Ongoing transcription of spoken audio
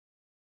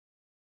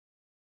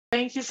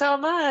Thank you so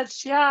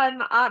much. Yeah,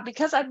 and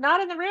because I'm not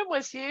in the room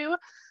with you,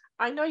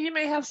 I know you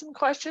may have some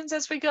questions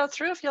as we go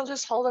through. If you'll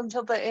just hold them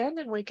till the end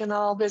and we can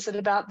all visit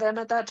about them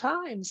at that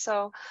time.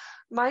 So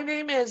my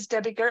name is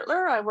Debbie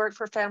Gertler. I work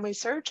for Family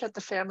Search at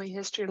the Family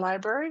History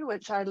Library,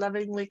 which I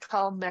lovingly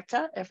call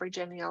Mecca. Every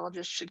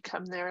genealogist should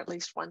come there at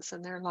least once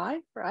in their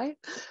life, right?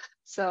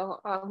 So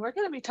we're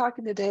going to be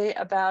talking today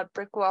about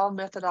brick wall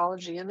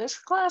methodology. And this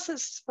class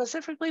is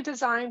specifically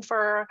designed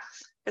for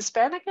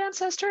Hispanic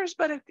ancestors,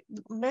 but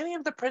many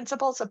of the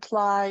principles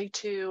apply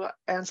to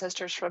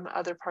ancestors from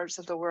other parts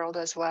of the world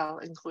as well,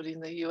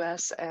 including the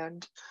US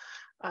and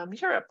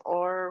Europe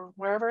or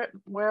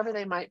wherever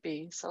they might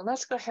be. So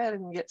let's go ahead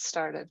and get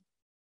started.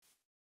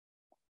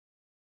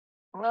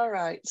 All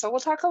right, so we'll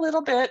talk a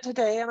little bit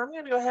today, and I'm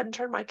going to go ahead and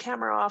turn my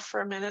camera off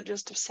for a minute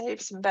just to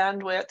save some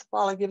bandwidth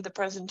while I give the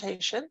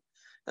presentation,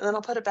 and then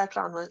I'll put it back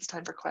on when it's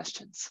time for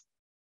questions.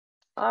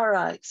 All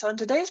right, so in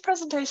today's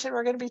presentation,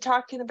 we're going to be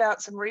talking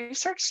about some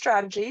research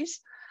strategies,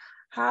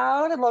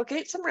 how to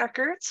locate some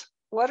records,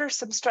 what are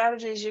some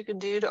strategies you can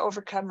do to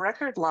overcome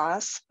record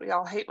loss. We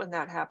all hate when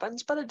that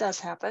happens, but it does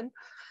happen.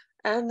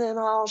 And then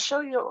I'll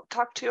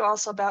talk to you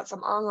also about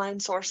some online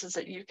sources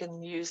that you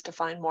can use to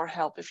find more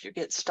help if you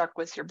get stuck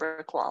with your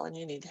brick wall and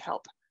you need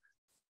help.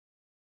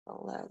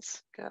 So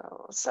let's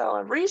go. So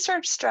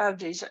research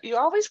strategies, you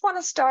always want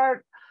to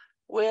start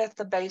with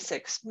the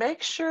basics.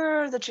 Make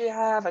sure that you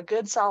have a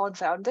good solid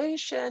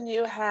foundation,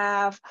 you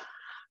have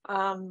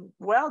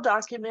well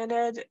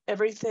documented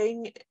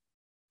everything,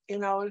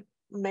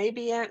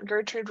 maybe Aunt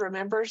Gertrude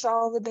remembers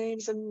all the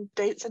names and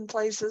dates and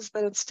places,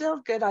 but it's still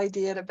a good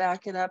idea to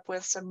back it up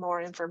with some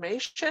more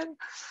information,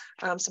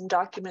 some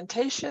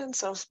documentation.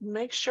 So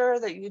make sure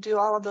that you do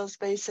all of those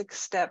basic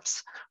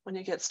steps when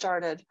you get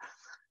started.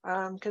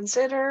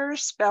 Consider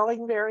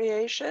spelling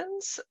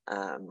variations.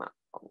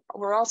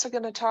 We're also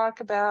going to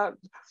talk about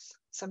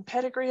some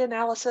pedigree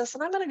analysis,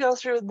 and I'm going to go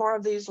through more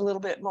of these a little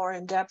bit more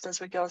in depth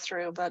as we go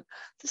through, but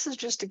this is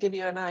just to give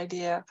you an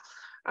idea.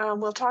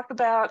 We'll talk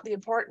about the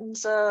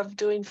importance of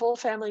doing full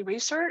family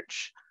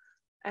research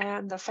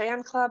and the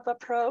FAN club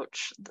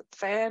approach. The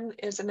FAN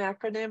is an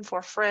acronym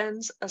for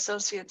Friends,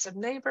 Associates, and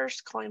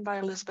Neighbors, coined by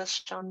Elizabeth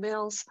Shown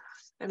Mills,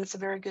 and it's a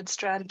very good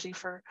strategy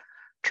for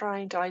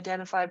trying to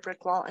identify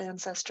brick wall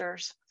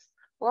ancestors.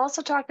 We'll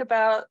also talk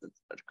about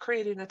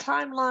creating a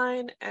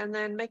timeline and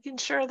then making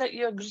sure that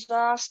you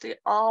exhaust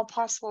all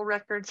possible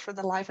records for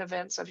the life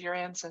events of your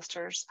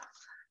ancestors.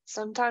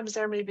 Sometimes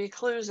there may be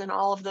clues in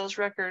all of those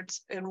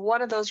records, in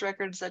one of those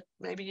records that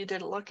maybe you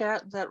didn't look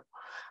at, that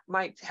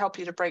might help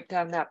you to break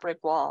down that brick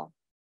wall.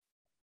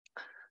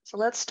 So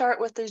let's start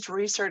with these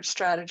research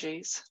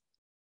strategies.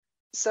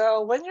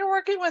 So when you're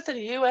working with a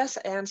US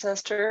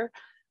ancestor,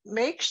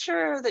 make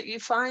sure that you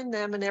find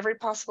them in every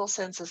possible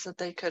census that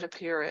they could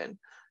appear in.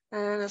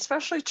 And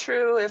especially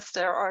true if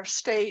there are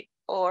state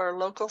or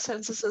local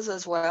censuses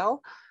as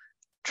well.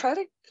 Try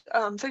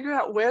to figure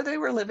out where they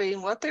were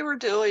living, what they were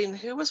doing,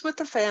 who was with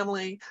the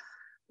family,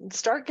 and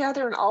start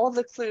gathering all of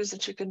the clues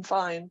that you can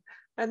find.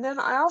 And then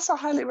I also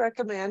highly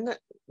recommend,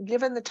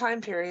 given the time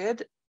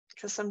period,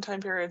 because some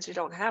time periods you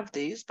don't have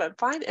these, but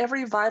find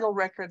every vital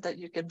record that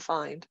you can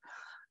find.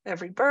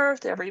 Every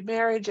birth, every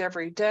marriage,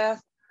 every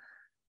death,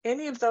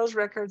 any of those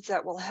records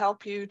that will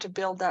help you to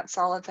build that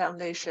solid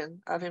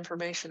foundation of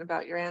information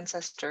about your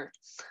ancestor.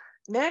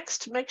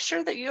 Next, make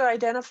sure that you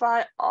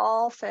identify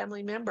all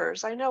family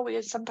members. I know we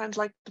sometimes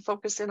like to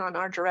focus in on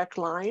our direct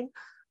line,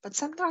 but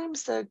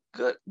sometimes the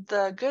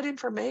good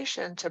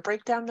information to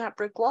break down that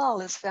brick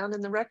wall is found in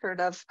the record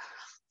of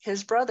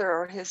his brother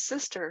or his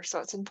sister. So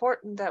it's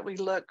important that we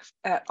look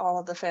at all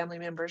of the family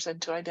members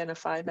and to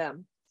identify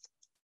them.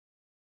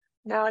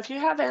 Now, if you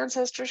have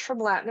ancestors from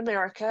Latin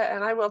America,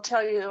 and I will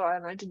tell you,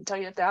 and I didn't tell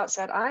you at the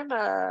outset, I'm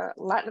a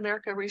Latin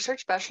America research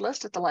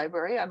specialist at the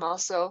library. I'm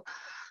also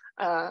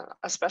a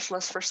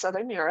specialist for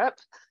Southern Europe.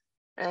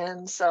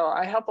 And so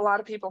I help a lot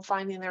of people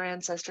finding their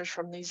ancestors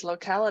from these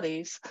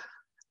localities.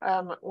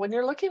 When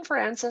you're looking for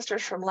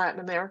ancestors from Latin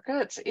America,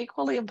 it's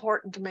equally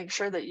important to make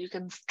sure that you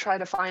can try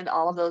to find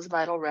all of those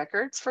vital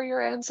records for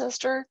your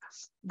ancestor,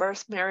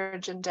 birth,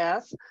 marriage, and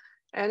death.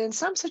 And in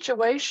some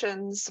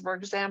situations, for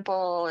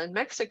example, in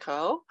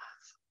Mexico,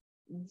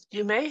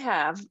 you may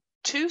have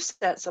two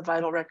sets of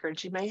vital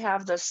records. You may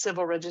have the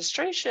civil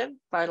registration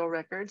vital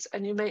records,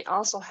 and you may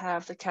also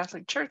have the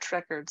Catholic Church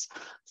records,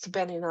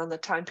 depending on the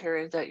time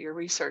period that you're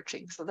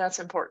researching. So that's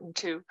important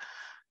to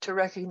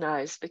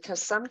recognize,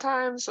 because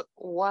sometimes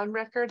one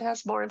record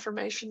has more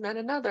information than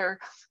another.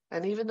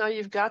 And even though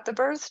you've got the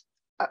birth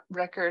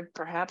record,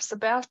 perhaps the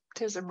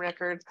baptism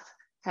record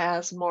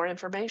has more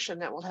information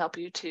that will help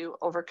you to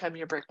overcome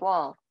your brick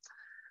wall.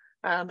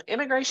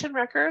 Immigration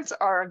records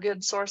are a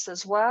good source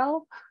as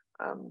well.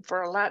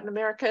 For Latin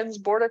Americans,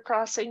 border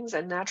crossings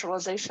and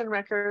naturalization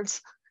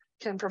records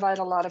can provide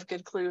a lot of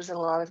good clues and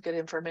a lot of good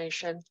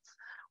information.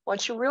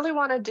 What you really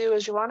want to do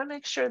is you want to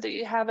make sure that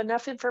you have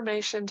enough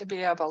information to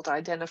be able to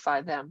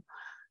identify them.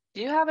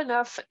 Do you have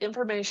enough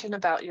information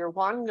about your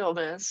Juan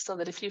Gomez so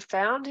that if you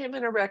found him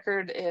in a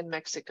record in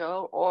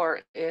Mexico or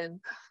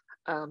in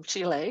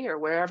Chile or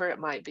wherever it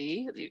might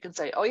be, you can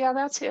say, oh yeah,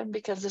 that's him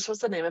because this was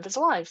the name of his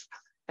wife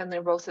and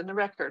they're both in the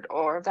record,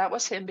 or that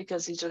was him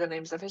because these are the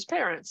names of his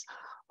parents,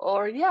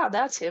 or yeah,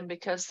 that's him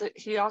because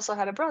he also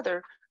had a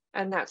brother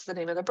and that's the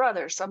name of the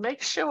brother. So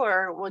make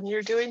sure when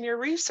you're doing your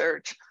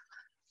research,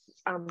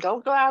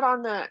 don't go out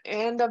on the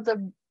end of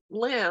the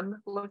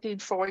limb looking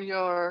for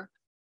your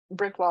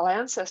brick wall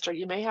ancestor.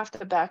 You may have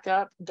to back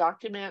up,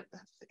 document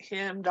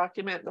him,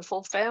 document the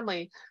full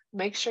family,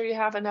 make sure you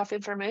have enough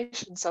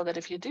information so that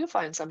if you do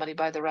find somebody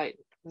by the right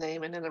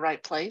name and in the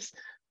right place,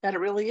 that it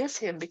really is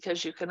him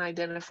because you can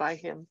identify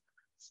him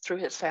through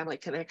his family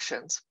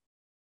connections.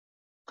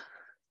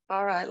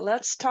 All right,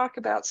 let's talk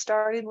about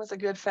starting with a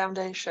good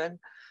foundation.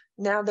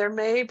 Now, there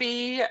may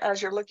be,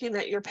 as you're looking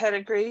at your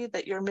pedigree,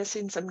 that you're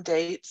missing some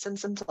dates and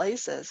some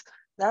places.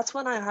 That's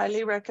when I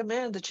highly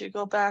recommend that you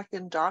go back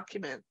and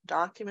document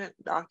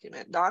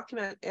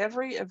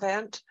every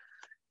event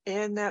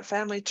in that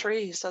family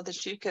tree so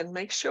that you can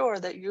make sure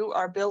that you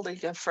are building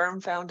a firm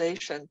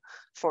foundation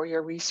for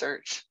your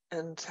research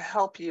and to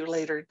help you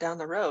later down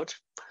the road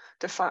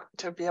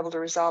to be able to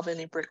resolve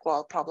any brick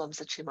wall problems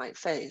that you might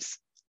face.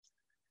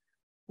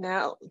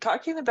 Now,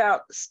 talking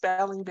about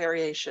spelling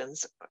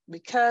variations,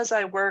 because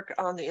I work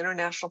on the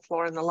international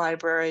floor in the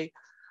library,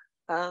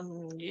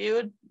 you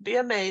would be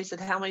amazed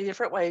at how many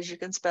different ways you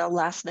can spell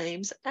last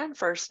names and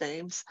first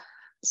names.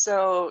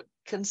 So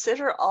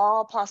consider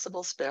all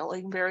possible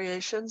spelling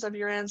variations of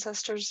your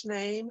ancestor's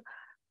name.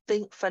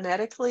 Think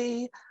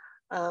phonetically.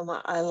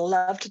 I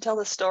love to tell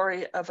the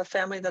story of a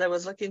family that I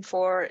was looking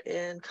for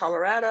in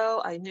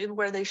Colorado. I knew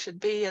where they should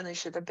be and they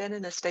should have been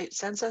in a state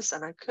census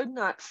and I could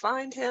not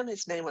find him.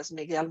 His name was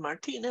Miguel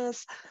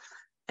Martinez.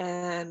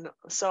 And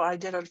so I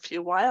did a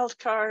few wild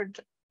card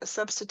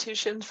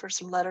substitutions for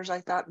some letters I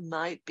thought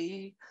might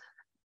be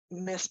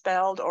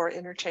misspelled or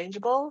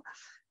interchangeable.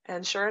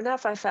 And sure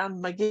enough, I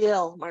found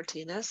Miguel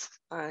Martinez.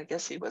 I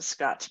guess he was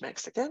Scotch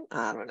Mexican.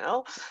 I don't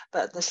know.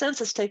 But the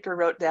census taker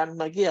wrote down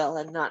Miguel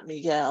and not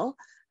Miguel.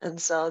 And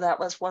so that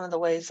was one of the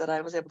ways that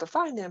I was able to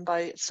find him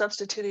by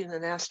substituting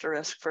an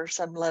asterisk for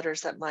some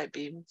letters that might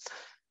be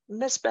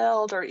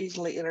misspelled or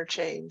easily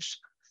interchanged.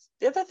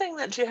 The other thing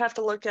that you have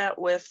to look at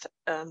with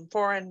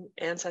foreign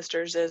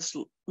ancestors is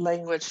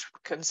language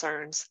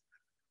concerns.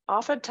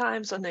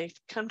 Oftentimes when they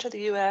come to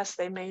the US,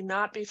 they may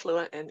not be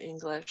fluent in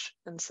English.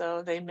 And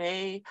so they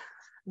may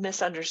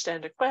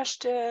misunderstand a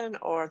question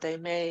or they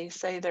may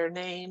say their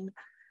name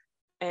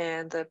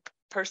and the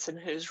person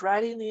who's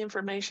writing the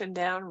information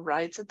down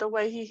writes it the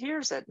way he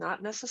hears it,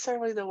 not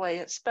necessarily the way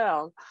it's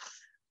spelled.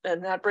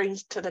 And that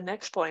brings to the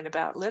next point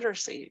about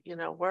literacy. You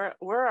know,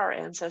 were our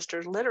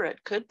ancestors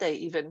literate? Could they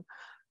even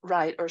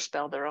write or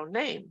spell their own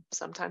name?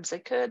 Sometimes they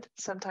could,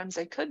 sometimes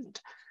they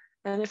couldn't.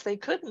 And if they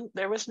couldn't,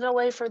 there was no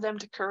way for them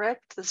to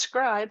correct the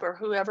scribe or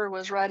whoever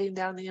was writing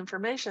down the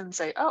information and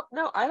say, oh,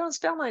 no, I don't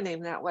spell my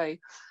name that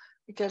way,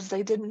 because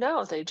they didn't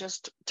know. They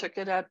just took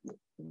it at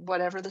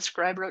whatever the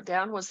scribe wrote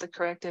down was the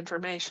correct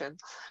information.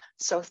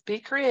 So be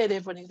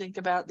creative when you think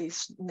about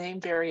these name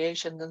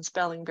variations and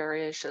spelling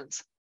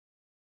variations.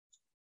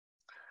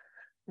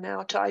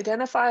 Now, to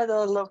identify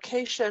the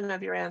location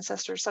of your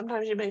ancestors,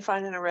 sometimes you may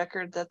find in a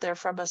record that they're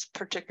from a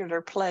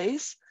particular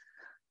place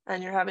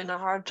and you're having a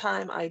hard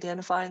time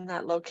identifying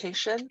that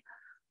location.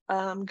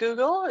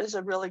 Google is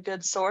a really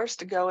good source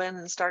to go in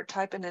and start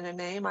typing in a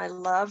name. I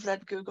love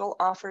that Google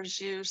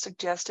offers you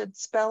suggested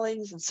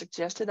spellings and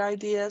suggested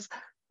ideas.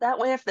 That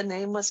way, if the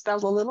name was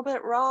spelled a little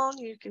bit wrong,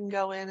 you can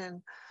go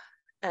in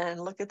and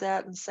look at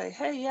that and say,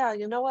 hey, yeah,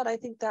 you know what? I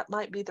think that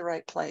might be the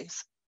right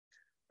place.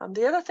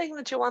 The other thing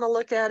that you want to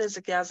look at is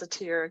a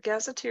gazetteer. A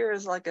gazetteer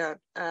is like a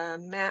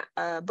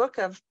book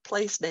of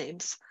place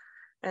names,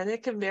 and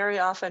it can very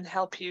often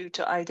help you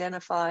to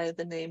identify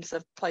the names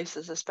of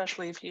places,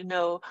 especially if you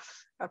know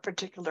a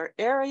particular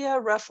area,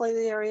 roughly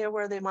the area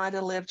where they might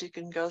have lived. You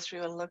can go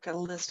through and look at a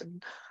list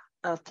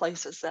of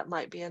places that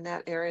might be in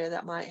that area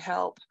that might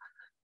help.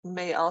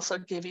 May also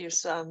give you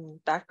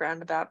some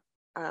background about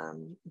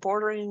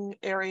bordering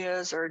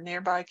areas or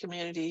nearby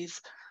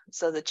communities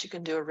so that you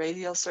can do a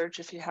radial search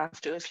if you have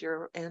to, if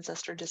your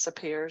ancestor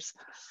disappears.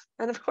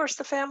 And of course,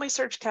 the family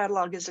search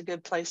catalog is a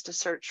good place to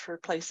search for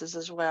places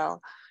as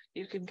well.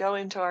 You can go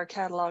into our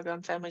catalog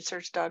on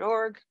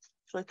familysearch.org,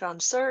 click on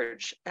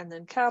search and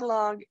then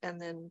catalog, and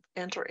then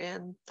enter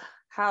in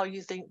how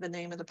you think the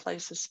name of the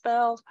place is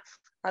spelled.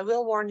 I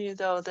will warn you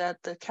though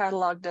that the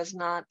catalog does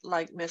not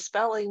like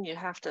misspelling. You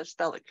have to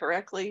spell it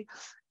correctly.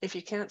 If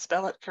you can't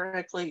spell it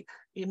correctly,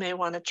 you may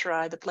want to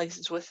try the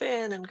places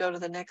within and go to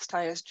the next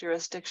highest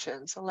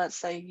jurisdiction. So let's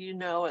say you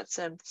know it's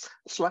in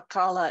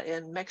Tlaxcala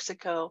in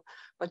Mexico,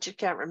 but you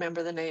can't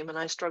remember the name, and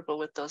I struggle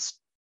with those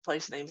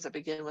place names that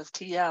begin with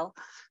TL.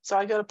 So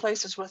I go to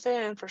places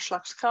within for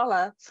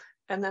Tlaxcala,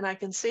 and then I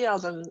can see all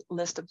the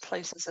list of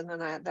places, and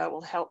then that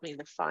will help me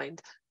to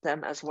find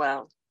them as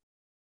well.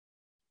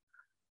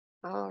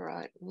 All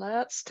right,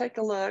 let's take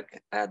a look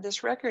at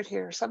this record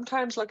here.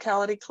 Sometimes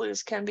locality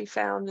clues can be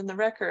found in the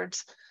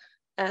records,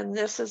 and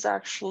this is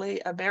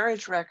actually a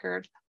marriage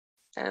record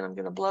And I'm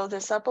going to blow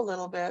this up a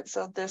little bit.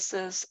 So this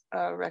is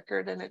a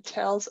record, and it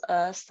tells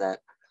us that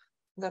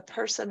the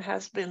person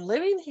has been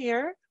living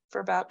here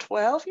for about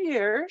 12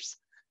 years,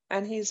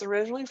 and he's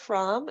originally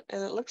from,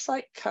 and it looks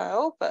like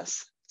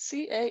Cahopas,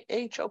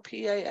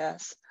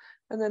 Cahopas.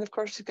 And then, of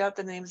course, you've got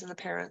the names of the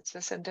parents,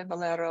 Vicente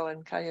Valero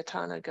and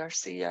Cayetana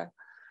Garcia.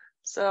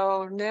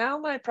 So now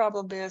my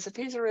problem is, if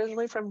he's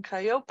originally from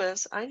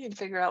Cahopas, I need to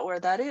figure out where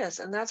that is.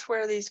 And that's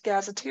where these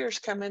gazetteers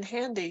come in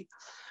handy.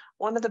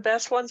 One of the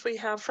best ones we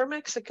have for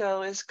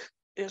Mexico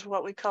is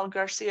what we call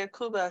Garcia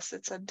Cubas.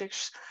 It's a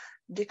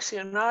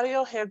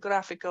Diccionario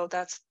Geográfico.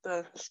 That's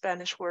the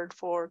Spanish word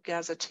for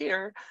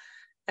gazetteer.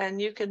 And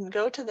you can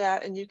go to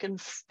that and you can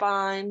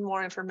find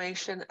more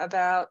information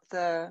about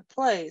the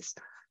place.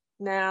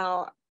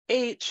 Now,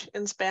 H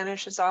in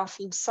Spanish is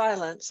often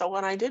silent. So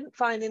when I didn't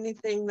find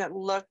anything that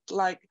looked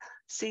like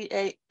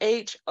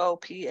Cahopas,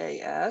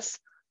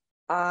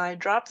 I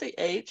dropped the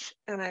H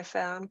and I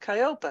found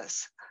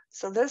Cahopas.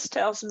 So this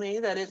tells me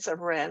that it's a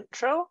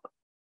rancho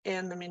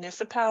in the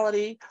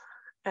municipality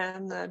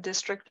and the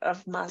district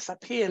of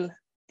Mazapil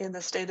in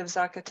the state of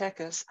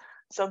Zacatecas.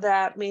 So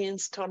that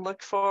means to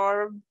look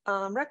for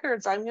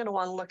records, I'm going to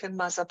want to look in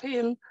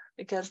Mazapil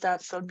because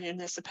that's the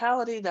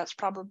municipality.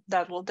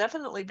 That will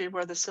definitely be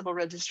where the civil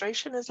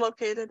registration is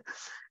located,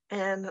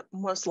 and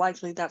most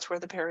likely that's where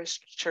the parish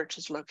church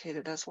is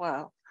located as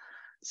well.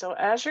 So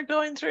as you're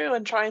going through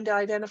and trying to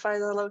identify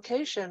the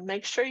location,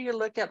 make sure you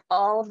look at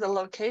all of the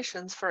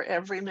locations for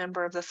every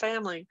member of the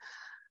family,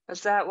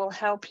 as that will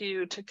help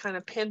you to kind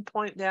of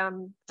pinpoint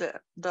down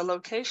the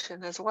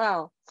location as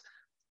well.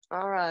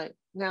 All right,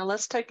 now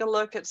let's take a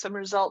look at some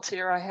results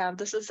here I have.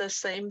 This is the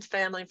same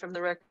family from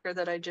the record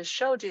that I just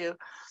showed you.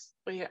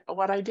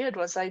 What I did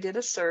was I did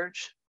a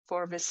search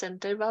for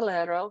Vicente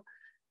Valero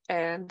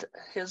and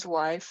his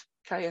wife,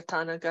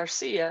 Cayetana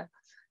Garcia.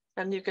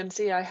 And you can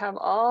see I have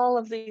all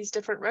of these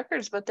different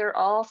records, but they're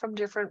all from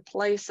different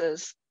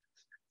places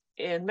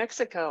in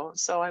Mexico.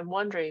 So I'm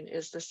wondering,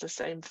 is this the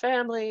same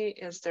family?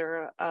 Is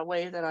there a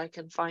way that I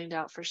can find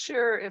out for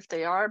sure if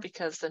they are,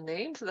 because the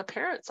names of the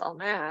parents all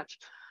match?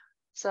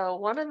 So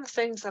one of the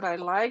things that I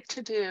like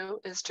to do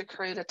is to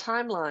create a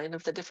timeline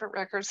of the different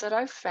records that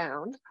I've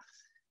found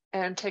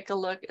and take a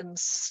look and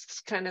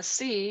kind of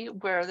see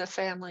where the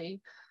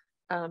family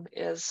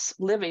is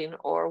living,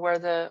 or where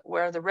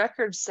the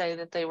records say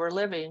that they were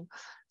living.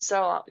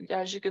 So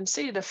as you can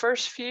see, the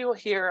first few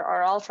here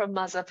are all from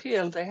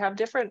Mazapil. They have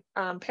different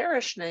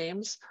parish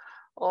names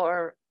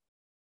or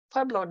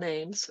pueblo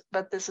names,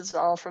 but this is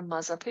all from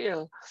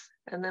Mazapil.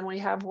 And then we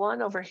have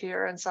one over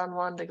here in San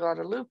Juan de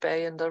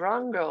Guadalupe in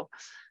Durango.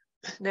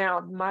 Now,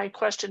 my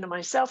question to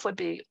myself would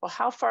be, well,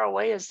 how far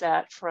away is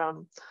that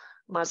from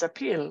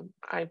Mazapil?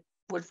 I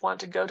would want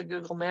to go to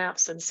Google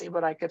Maps and see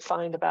what I could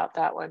find about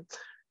that one.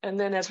 And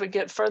then as we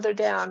get further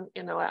down,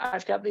 you know,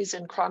 I've got these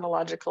in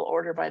chronological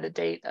order by the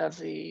date of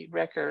the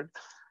record.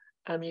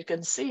 You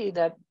can see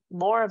that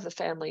more of the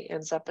family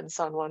ends up in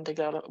San Juan de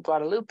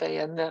Guadalupe,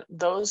 and that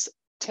those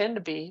tend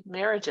to be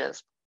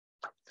marriages.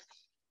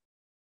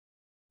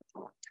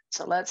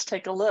 So let's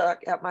take a look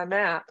at my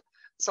map.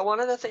 So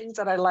one of the things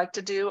that I like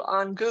to do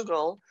on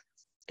Google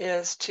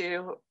is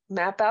to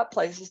map out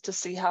places to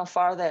see how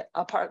far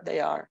apart they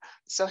are.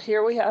 So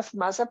here we have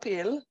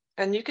Mazapil,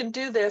 and you can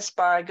do this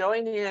by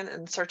going in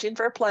and searching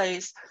for a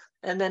place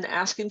and then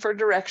asking for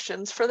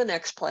directions for the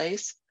next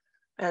place,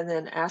 and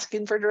then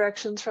asking for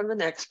directions from the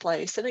next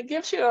place. And it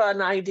gives you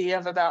an idea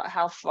of about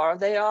how far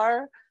they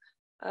are.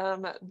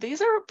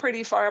 These are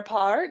pretty far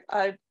apart.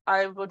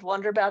 I would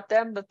wonder about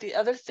them, but the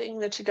other thing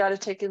that you got to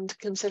take into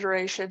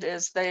consideration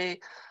is did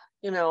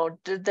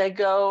they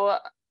go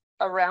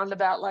a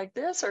roundabout like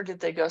this, or did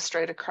they go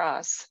straight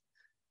across?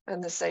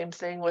 And the same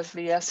thing with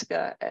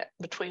Viesca,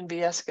 between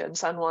Viesca and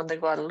San Juan de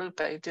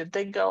Guadalupe. Did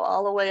they go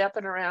all the way up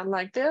and around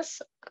like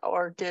this,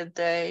 or did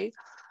they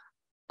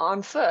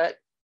on foot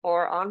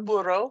or on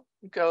burro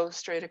go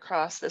straight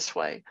across this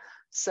way?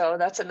 So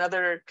that's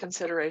another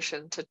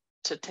consideration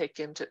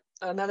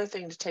another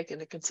thing to take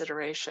into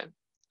consideration.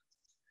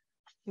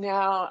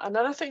 Now,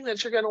 another thing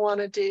that you're going to want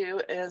to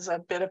do is a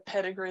bit of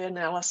pedigree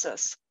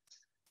analysis.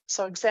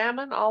 So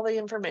examine all the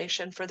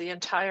information for the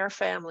entire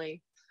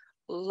family.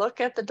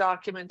 Look at the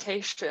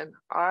documentation.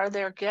 Are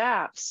there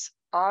gaps?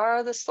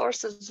 Are the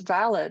sources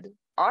valid?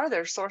 Are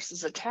there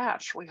sources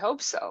attached? We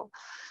hope so.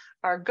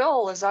 Our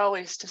goal is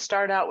always to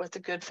start out with a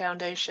good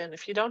foundation.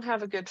 If you don't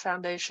have a good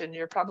foundation,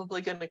 you're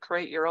probably going to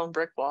create your own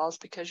brick walls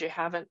because you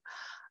haven't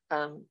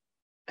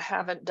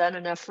done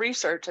enough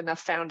research, enough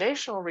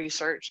foundational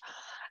research,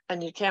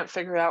 and you can't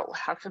figure out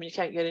how come you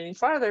can't get any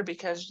farther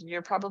because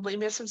you're probably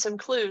missing some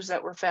clues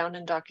that were found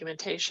in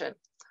documentation.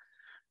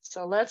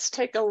 So let's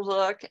take a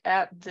look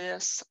at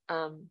this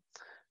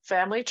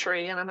family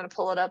tree, and I'm going to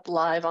pull it up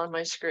live on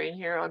my screen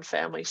here on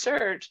Family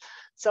Search.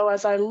 So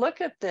as I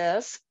look at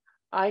this,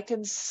 I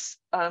can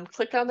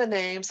click on the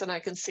names, and I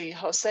can see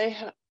Jose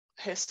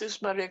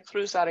Jesus Maria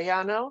Cruz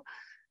Arellano,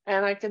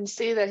 and I can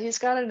see that he's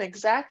got an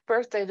exact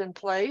birth date in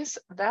place.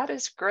 That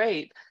is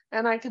great.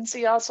 And I can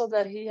see also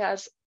that he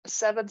has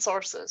 7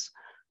 sources.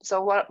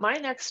 So what my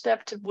next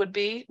step would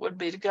be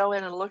to go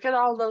in and look at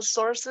all those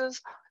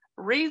sources,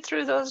 read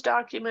through those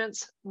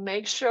documents,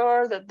 make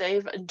sure that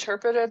they've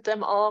interpreted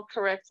them all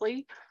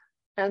correctly.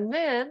 And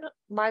then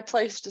my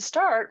place to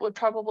start would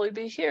probably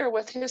be here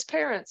with his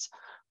parents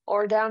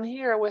or down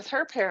here with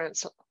her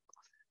parents.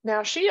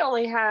 Now she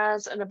only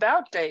has an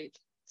about date,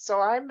 so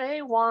I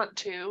may want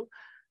to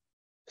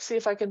see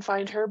if I can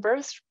find her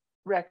birth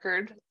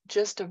record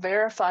just to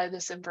verify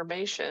this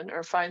information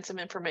or find some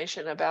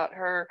information about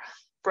her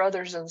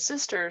brothers and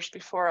sisters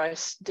before I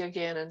dig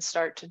in and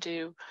start to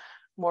do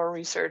more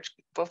research,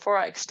 before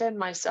I extend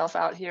myself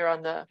out here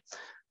on the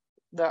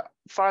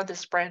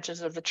farthest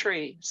branches of the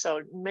tree.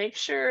 So make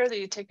sure that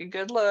you take a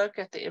good look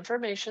at the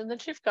information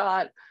that you've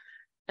got.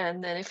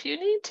 And then if you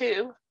need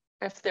to,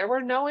 if there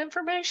were no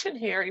information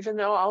here, even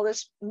though all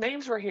this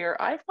names were here,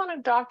 I want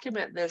to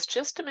document this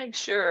just to make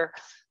sure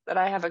that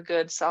I have a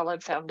good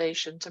solid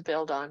foundation to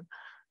build on.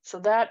 So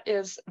that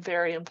is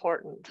very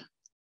important.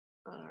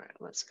 All right,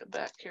 let's go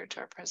back here to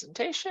our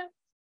presentation.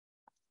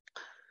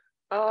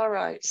 All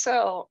right,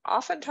 so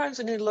oftentimes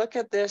when you look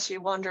at this,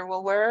 you wonder,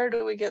 well, where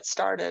do we get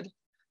started?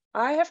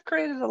 I have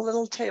created a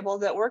little table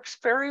that works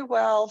very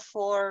well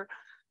for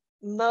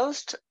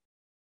most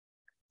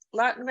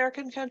Latin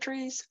American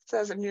countries,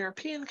 Southern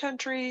European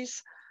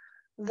countries,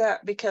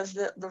 that because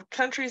the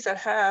countries that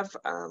have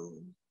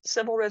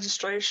civil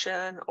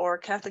registration or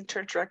Catholic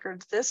Church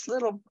records, this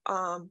little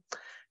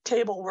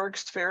table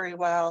works very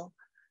well.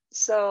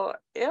 So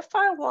if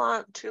I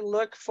want to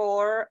look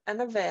for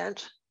an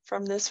event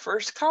from this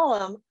first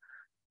column,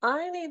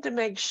 I need to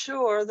make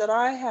sure that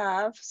I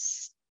have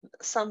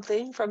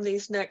something from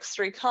these next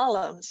three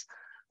columns.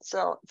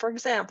 So for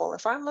example,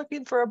 if I'm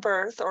looking for a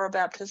birth or a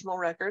baptismal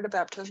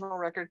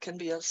record can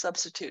be a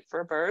substitute for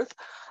a birth.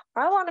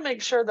 I want to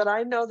make sure that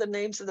I know the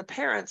names of the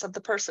parents of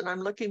the person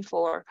I'm looking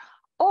for,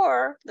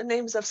 or the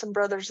names of some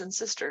brothers and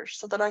sisters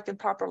so that I can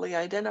properly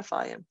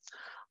identify him.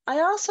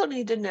 I also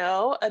need to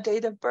know a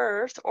date of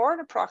birth or an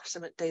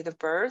approximate date of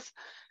birth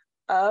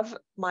of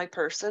my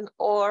person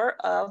or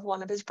of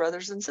one of his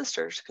brothers and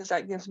sisters, because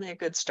that gives me a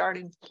good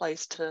starting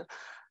place to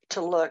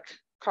look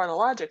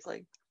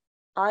chronologically.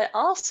 I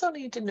also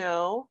need to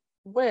know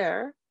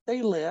where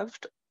they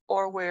lived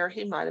or where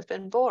he might have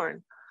been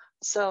born,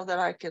 so that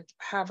I could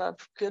have a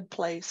good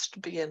place to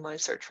begin my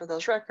search for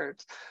those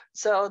records.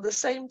 So the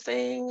same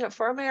thing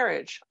for a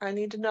marriage. I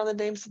need to know the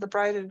names of the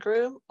bride and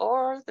groom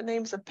or the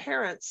names of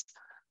parents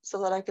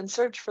so that I can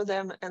search for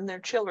them and their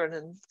children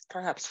and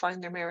perhaps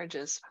find their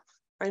marriages.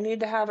 I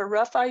need to have a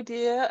rough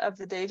idea of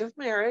the date of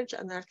marriage,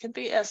 and that can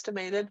be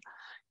estimated.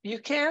 You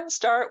can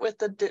start with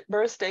the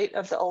birth date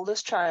of the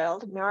oldest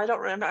child. Now, I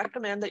don't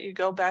recommend that you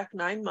go back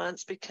 9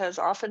 months, because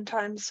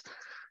oftentimes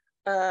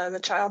the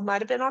child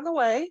might have been on the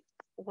way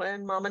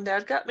when mom and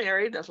dad got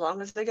married. As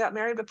long as they got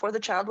married before the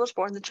child was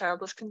born, the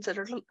child was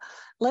considered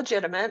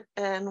legitimate.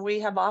 And we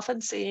have often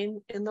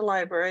seen in the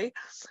library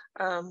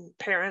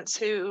parents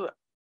who,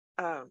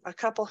 a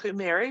couple who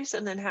marries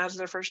and then has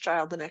their first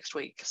child the next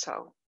week.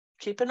 So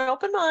keep an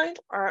open mind.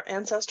 Our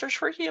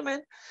ancestors were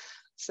human.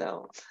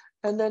 So,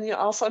 and then you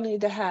also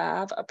need to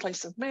have a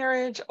place of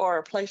marriage, or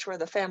a place where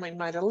the family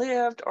might have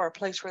lived, or a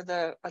place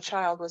where a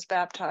child was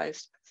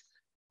baptized.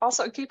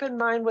 Also keep in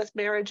mind with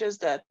marriages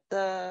that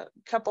the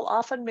couple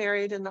often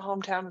married in the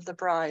hometown of the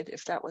bride,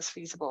 if that was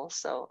feasible.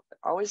 So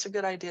always a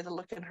good idea to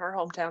look in her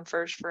hometown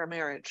first for a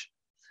marriage.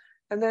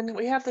 And then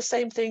we have the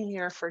same thing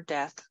here for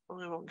death.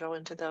 We won't go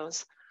into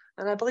those.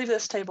 And I believe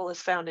this table is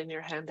found in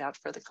your handout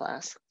for the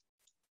class.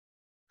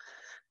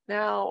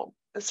 Now,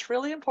 it's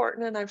really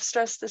important, and I've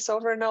stressed this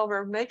over and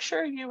over, make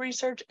sure you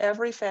research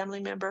every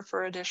family member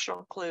for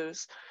additional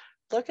clues.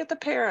 Look at the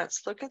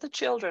parents, look at the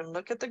children,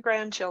 look at the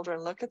grandchildren,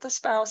 look at the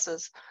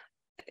spouses.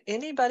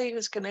 Anybody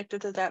who's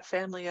connected to that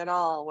family at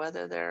all,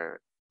 whether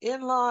they're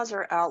in-laws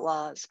or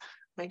outlaws,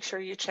 make sure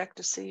you check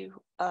to see,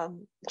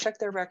 check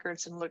their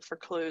records and look for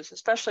clues,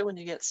 especially when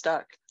you get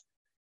stuck.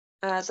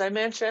 As I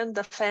mentioned,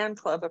 the fan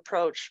club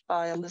approach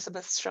by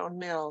Elizabeth Shown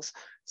Mills.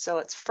 So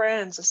it's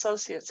friends,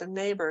 associates, and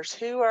neighbors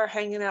who are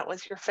hanging out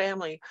with your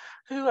family,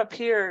 who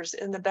appears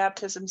in the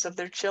baptisms of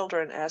their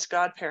children as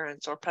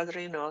godparents or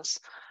padrinos,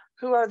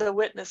 who are the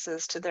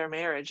witnesses to their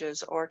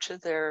marriages or to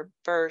their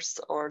births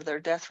or their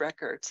death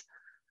records.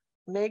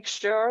 Make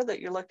sure that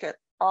you look at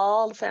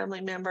all the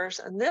family members.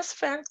 And this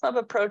fan club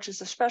approach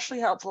is especially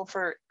helpful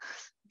for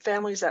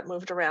families that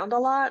moved around a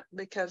lot,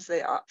 because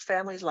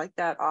families like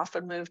that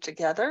often move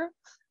together.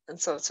 And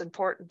so it's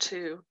important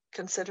to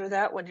consider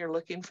that when you're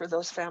looking for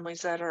those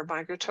families that are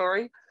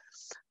migratory.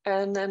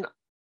 And then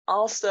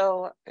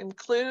also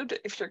include,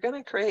 if you're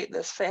going to create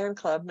this fan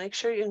club, make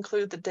sure you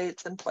include the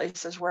dates and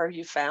places where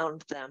you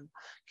found them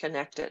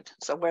connected,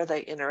 so where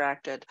they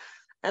interacted.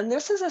 And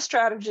this is a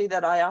strategy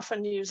that I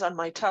often use on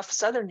my tough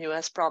Southern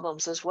US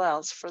problems as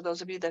well. So for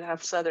those of you that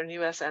have Southern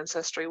US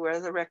ancestry where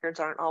the records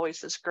aren't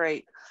always as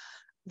great,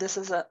 this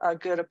is a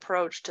good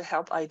approach to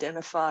help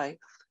identify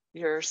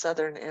your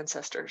Southern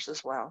ancestors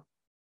as well.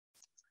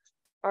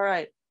 All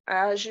right,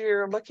 as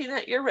you're looking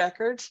at your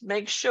records,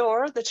 make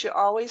sure that you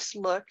always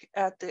look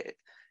at the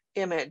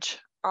image.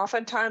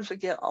 Oftentimes we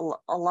get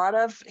a lot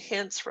of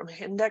hints from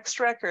indexed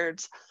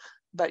records,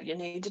 but you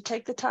need to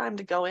take the time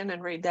to go in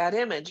and read that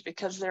image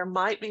because there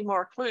might be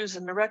more clues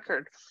in the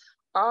record.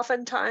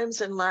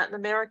 Oftentimes in Latin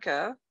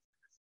America,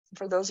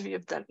 for those of you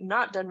who have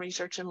not done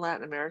research in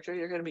Latin America,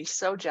 you're going to be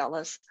so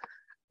jealous.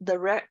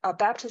 A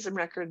baptism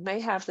record may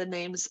have the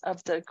names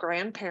of the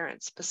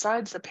grandparents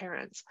besides the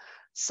parents.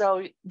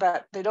 So,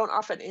 but they don't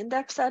often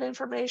index that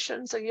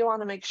information. So you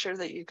want to make sure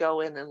that you go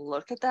in and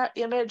look at that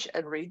image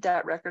and read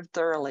that record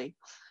thoroughly.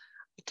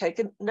 Take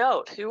a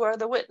note, who are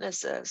the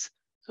witnesses?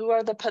 Who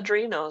are the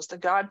padrinos, the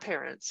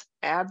godparents?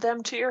 Add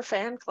them to your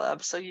fan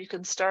club so you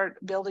can start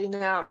building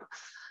out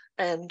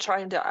and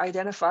trying to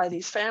identify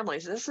these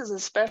families. This is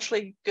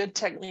especially good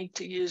technique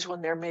to use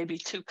when there may be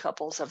two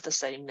couples of the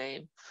same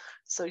name.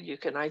 So you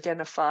can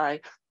identify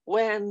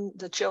when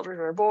the children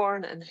were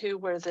born and who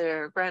were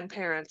their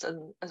grandparents,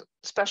 and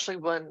especially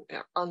when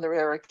on the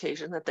rare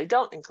occasion that they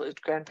don't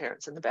include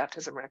grandparents in the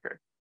baptism record.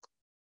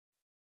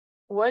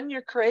 When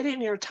you're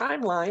creating your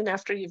timeline,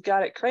 after you've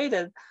got it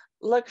created,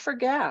 look for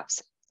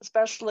gaps,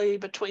 especially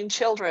between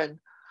children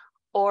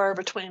or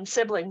between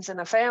siblings in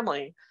a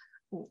family.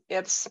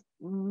 It's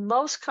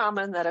most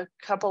common that a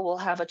couple will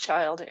have a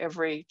child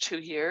every 2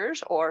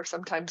 years, or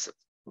sometimes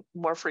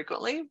more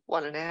frequently,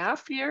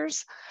 1.5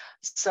 years.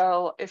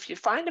 So if you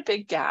find a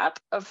big gap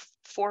of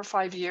 4 or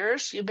 5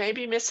 years, you may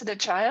be missing a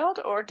child,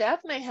 or dad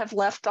may have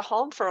left the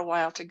home for a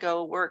while to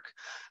go work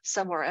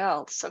somewhere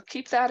else. So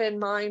keep that in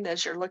mind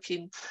as you're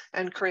looking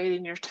and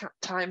creating your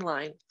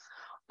timeline.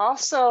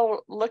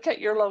 Also, look at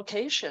your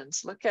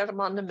locations, look at them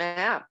on the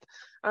map.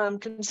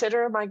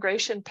 Consider a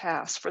migration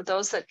path. For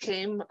those that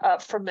came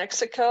up from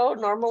Mexico,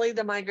 normally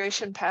the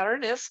migration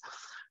pattern is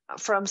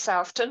from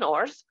south to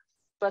north,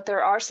 but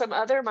there are some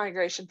other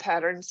migration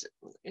patterns,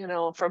 you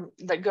know,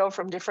 that go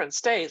from different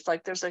states.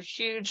 Like there's a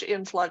huge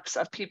influx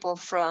of people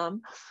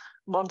from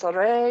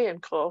Monterrey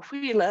and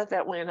Coahuila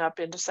that went up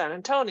into San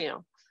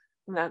Antonio.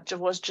 And that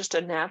was just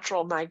a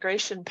natural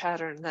migration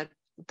pattern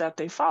that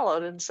they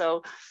followed. And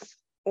so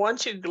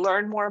once you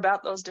learn more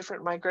about those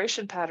different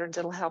migration patterns,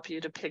 it'll help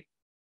you to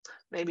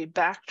maybe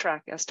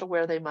backtrack as to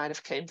where they might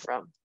have came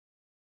from.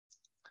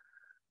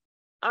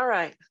 All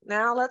right,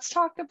 now let's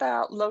talk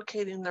about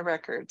locating the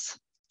records.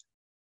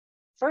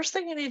 First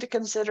thing you need to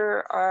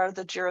consider are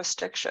the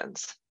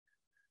jurisdictions.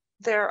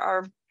 There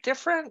are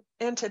different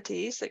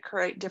entities that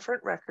create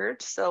different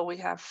records. So we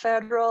have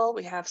federal,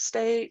 we have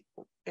state,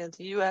 in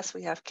the US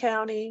we have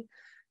county,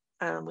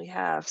 we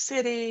have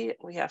city,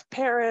 we have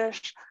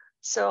parish.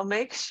 So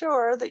make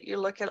sure that you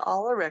look at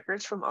all the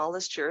records from all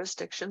these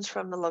jurisdictions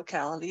from the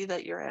locality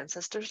that your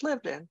ancestors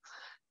lived in.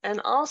 And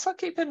also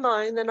keep in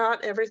mind that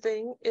not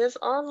everything is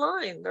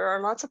online. There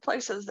are lots of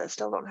places that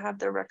still don't have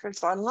their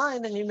records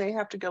online, and you may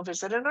have to go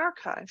visit an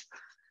archive.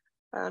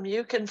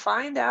 You can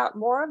find out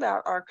more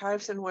about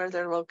archives and where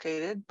they're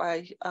located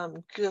by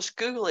just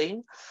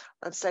Googling.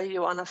 Let's say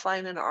you want to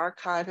find an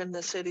archive in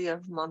the city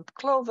of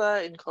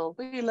Monclova in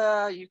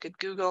Coahuila. You could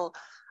Google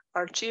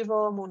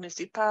Archivo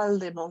Municipal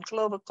de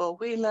Monclova,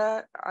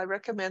 Coahuila. I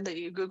recommend that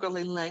you Google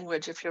in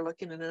language if you're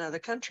looking in another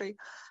country.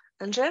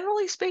 And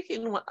generally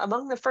speaking,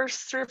 among the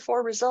first 3 or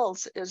 4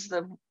 results is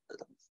the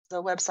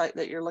website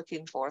that you're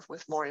looking for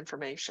with more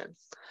information.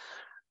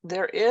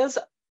 There is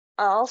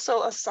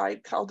also a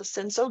site called the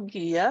Censo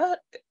Guia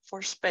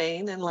for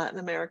Spain and Latin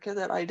America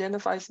that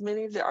identifies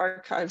many of the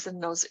archives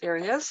in those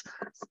areas.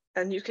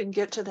 And you can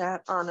get to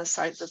that on a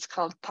site that's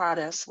called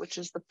PARES, which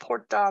is the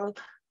Portal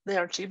de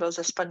Archivos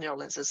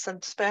Españoles. It's the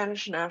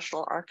Spanish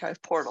National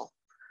Archive portal.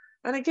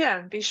 And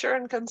again, be sure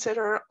and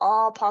consider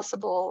all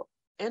possible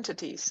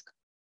entities.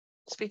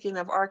 Speaking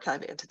of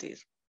archive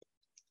entities.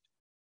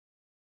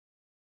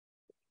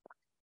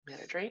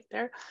 Get a drink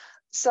there.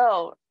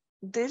 So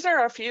these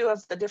are a few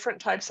of the different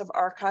types of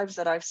archives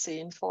that I've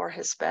seen for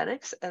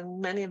Hispanics,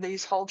 and many of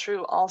these hold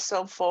true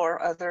also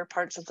for other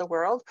parts of the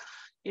world.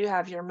 You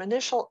have your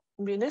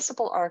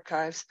municipal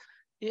archives,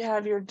 you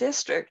have your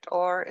district,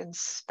 or in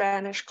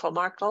Spanish,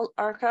 comarcal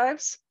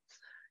archives.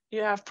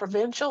 You have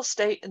provincial,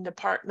 state, and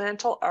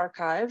departmental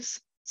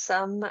archives.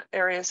 Some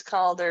areas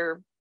call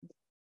their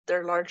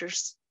larger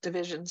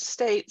divisions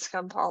states,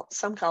 some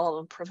call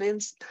them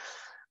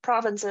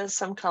provinces,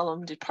 some call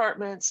them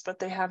departments, but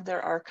they have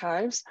their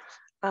archives.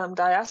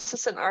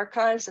 Diocesan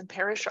archives and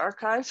parish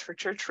archives for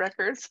church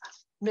records,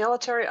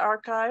 military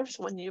archives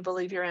when you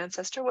believe your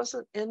ancestor was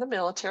in the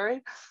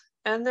military,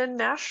 and then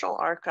national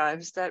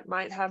archives that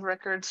might have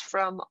records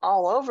from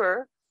all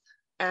over.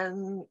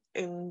 And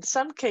in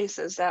some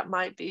cases that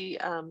might be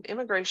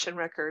immigration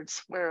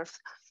records where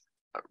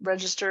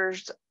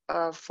registers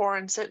of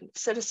foreign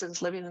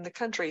citizens living in the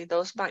country,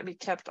 those might be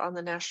kept on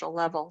the national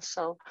level.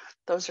 So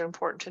those are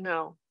important to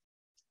know.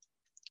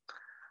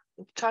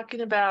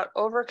 Talking about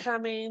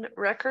overcoming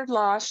record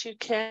loss, you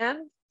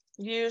can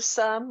use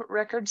some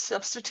record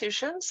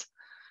substitutions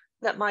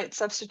that might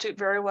substitute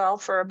very well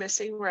for a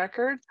missing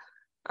record.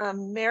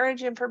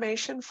 Marriage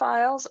information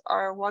files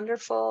are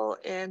wonderful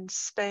in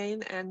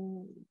Spain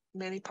and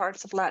many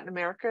parts of Latin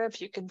America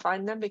if you can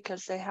find them,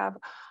 because they have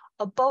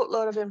a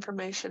boatload of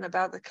information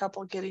about the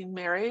couple getting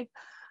married,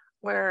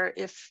 where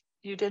if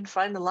you did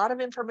find a lot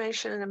of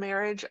information in a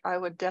marriage, I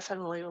would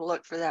definitely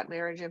look for that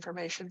marriage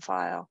information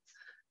file.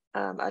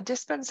 A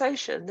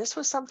dispensation. This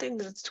was something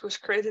that was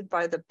created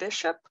by the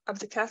bishop of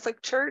the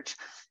Catholic Church.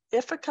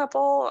 If a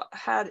couple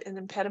had an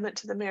impediment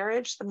to the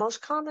marriage, the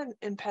most common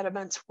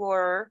impediments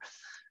were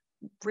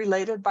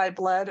related by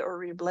blood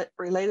or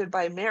related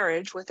by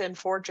marriage within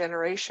 4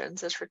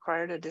 generations. This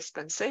required a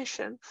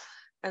dispensation.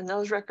 And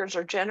those records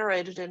are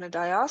generated in a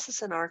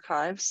diocesan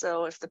archive.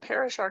 So if the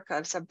parish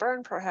archives have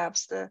burned,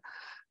 perhaps the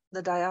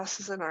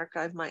diocesan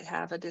archive might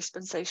have a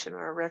dispensation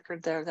or a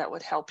record there that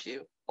would help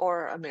you,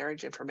 or a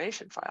marriage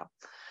information file.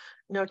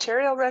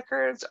 Notarial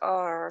records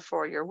are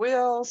for your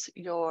wills,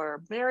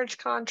 your marriage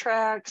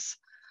contracts,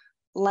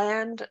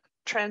 land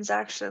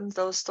transactions,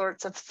 those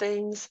sorts of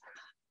things.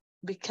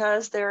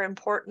 Because they're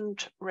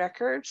important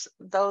records,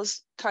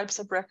 those types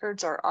of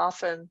records are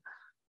often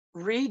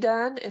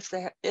redone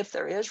if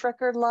there is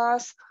record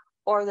loss,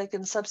 or they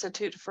can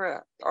substitute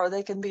for, or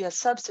they can be a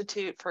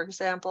substitute. For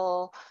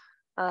example,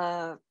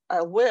 a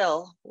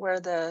will where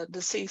the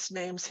deceased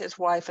names his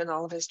wife and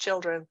all of his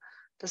children,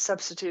 to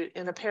substitute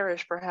in a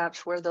parish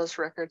perhaps where those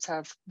records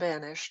have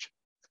vanished.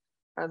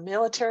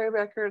 Military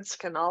records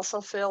can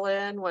also fill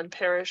in when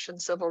parish and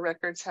civil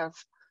records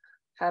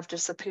have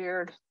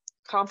disappeared.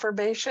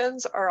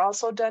 Confirmations are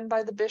also done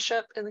by the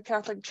bishop in the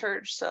Catholic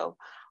Church. So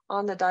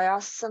on the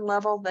diocesan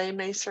level, they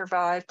may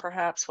survive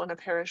perhaps when a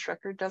parish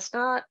record does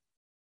not.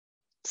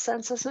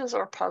 Censuses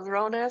or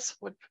padrones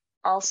would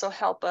also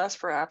help us,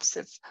 perhaps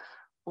if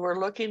we're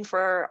looking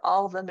for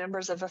all of the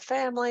members of a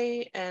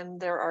family and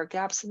there are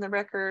gaps in the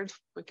record,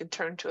 we could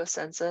turn to a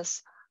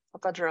census, a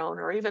padrone,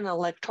 or even an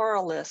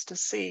electoral list to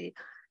see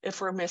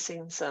if we're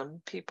missing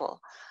some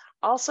people.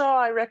 Also,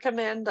 I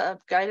recommend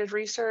guided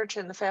research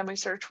in the Family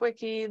Search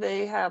Wiki.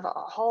 They have a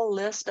whole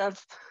list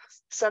of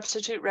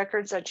substitute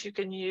records that you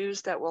can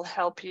use that will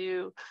help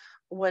you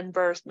when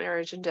birth,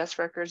 marriage, and death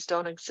records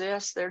don't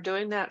exist. They're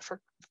doing that for,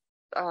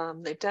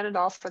 they've done it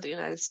all for the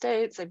United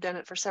States. They've done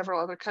it for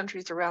several other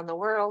countries around the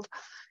world.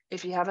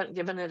 If you haven't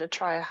given it a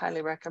try, I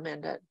highly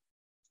recommend it.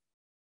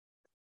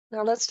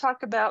 Now let's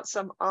talk about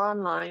some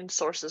online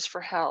sources for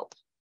help.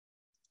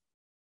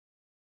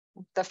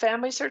 The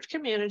Family Search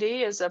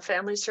Community is a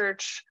family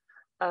search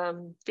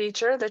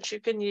feature that you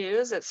can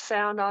use. It's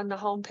found on the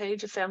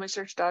homepage of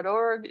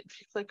familysearch.org.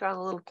 If you click on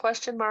a little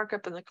question mark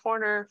up in the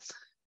corner,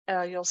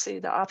 you'll see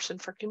the option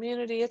for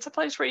community. It's a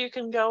place where you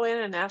can go in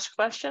and ask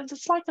questions.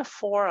 It's like a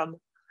forum.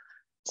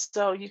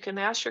 So you can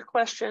ask your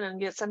question and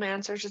get some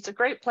answers. It's a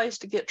great place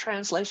to get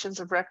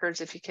translations of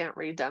records if you can't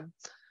read them.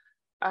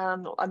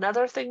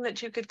 Another thing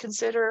that you could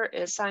consider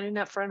is signing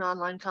up for an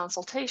online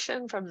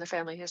consultation from the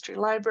Family History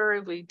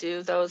Library. We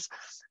do those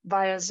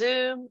via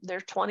Zoom.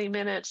 They're 20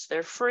 minutes,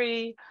 they're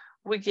free.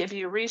 We give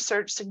you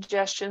research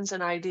suggestions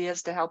and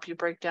ideas to help you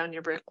break down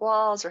your brick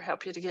walls or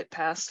help you to get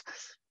past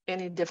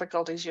any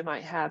difficulties you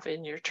might have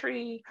in your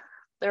tree.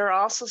 There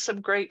are also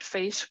some great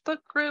Facebook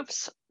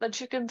groups that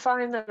you can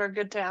find that are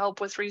good to help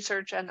with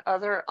research, and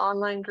other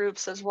online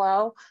groups as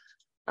well.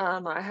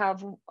 I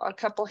have a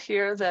couple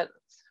here that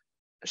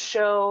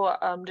show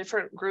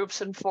different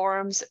groups and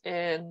forums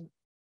in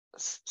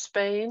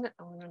Spain.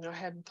 I'm going to go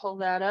ahead and pull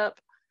that up.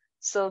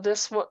 So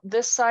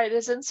this site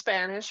is in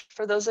Spanish.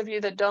 For those of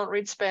you that don't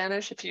read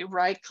Spanish, if you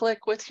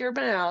right-click with your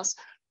mouse,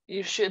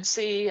 you should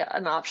see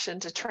an option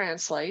to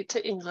translate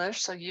to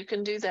English, so you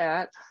can do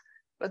that.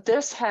 But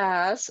this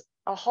has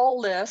a whole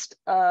list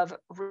of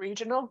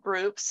regional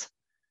groups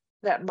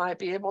that might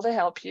be able to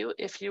help you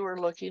if you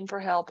were looking for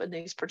help in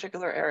these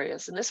particular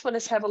areas. And this one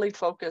is heavily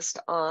focused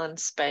on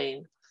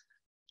Spain.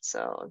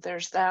 So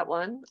there's that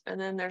one. And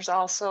then there's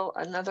also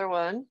another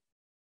one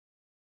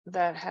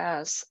that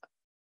has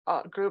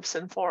groups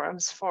and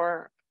forums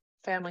for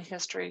family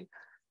history.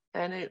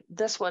 And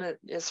this one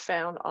is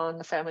found on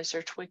the Family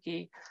Search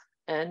Wiki.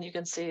 And you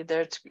can see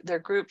they're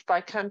grouped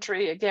by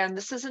country. Again,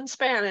 this is in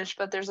Spanish,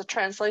 but there's a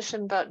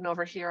translation button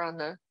over here on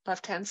the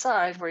left-hand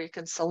side where you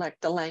can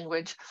select the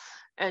language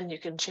and you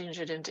can change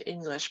it into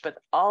English. But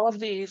all of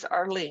these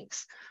are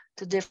links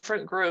to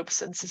different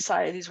groups and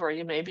societies where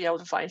you may be able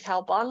to find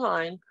help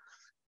online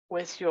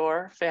with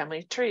your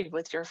family tree,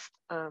 with your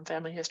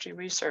family history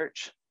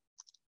research.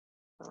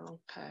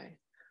 Okay,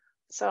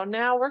 so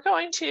now we're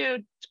going to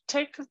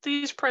take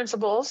these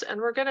principles and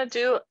we're going to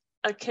do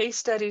a case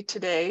study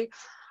today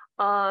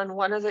on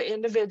one of the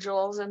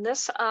individuals. And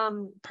this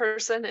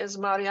person is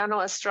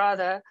Mariano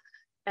Estrada.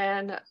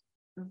 And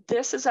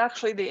this is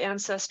actually the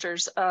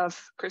ancestors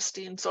of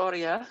Christine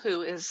Soria,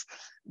 who is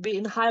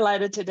being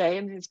highlighted today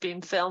and who's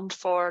being filmed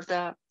for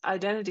the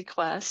Identity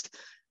Quest.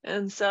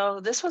 And so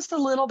this was a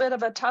little bit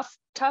of a tough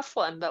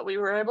one, but we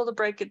were able to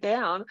break it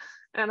down.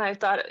 And I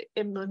thought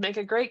it would make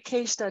a great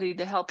case study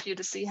to help you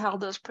to see how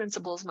those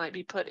principles might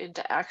be put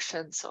into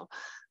action. So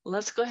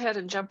let's go ahead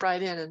and jump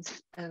right in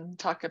and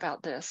talk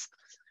about this.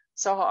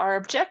 So our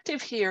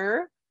objective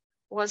here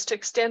was to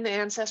extend the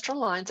ancestral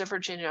lines of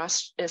Virginia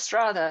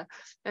Estrada.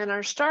 And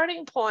our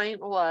starting point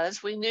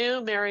was, we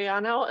knew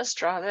Mariano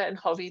Estrada and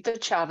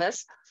Jovita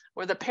Chavez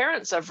were the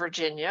parents of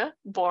Virginia,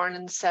 born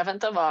on the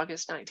 7th of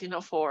August,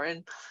 1904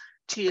 in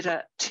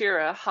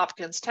Tira,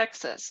 Hopkins,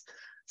 Texas.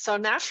 So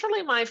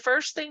naturally, my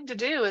first thing to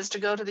do is to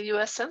go to the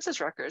U.S.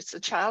 Census records. The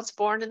child's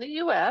born in the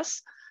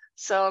U.S.,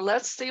 so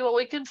let's see what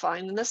we can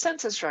find in the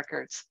census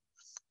records.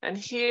 And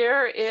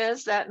here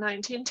is that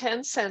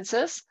 1910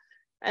 census.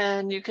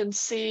 And you can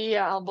see,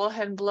 I'll go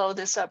ahead and blow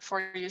this up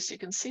for you so you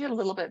can see it a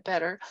little bit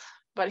better.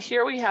 But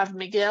here we have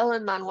Miguel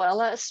and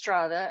Manuela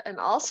Estrada, and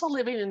also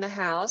living in the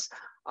house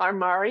are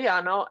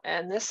Mariano,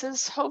 and this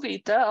is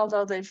Jovita,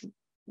 although they've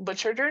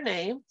butchered her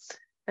name.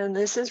 And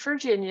this is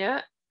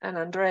Virginia and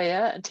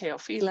Andrea and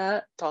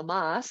Teofila,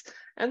 Tomas.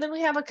 And then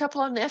we have a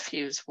couple of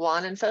nephews,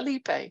 Juan and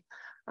Felipe.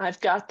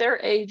 I've got their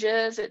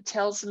ages. It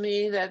tells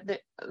me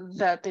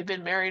that they've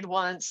been married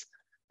once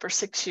for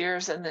 6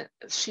 years and that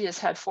she has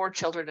had 4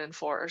 children and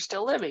 4 are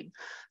still living.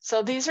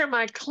 So these are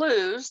my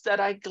clues that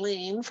I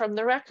glean from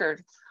the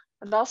record.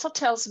 It also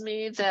tells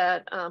me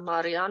that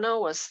Mariano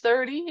was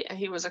 30 and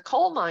he was a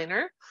coal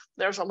miner.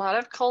 There's a lot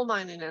of coal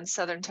mining in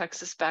southern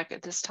Texas back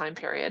at this time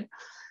period.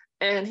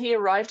 And he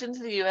arrived into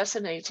the US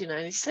in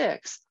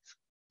 1896.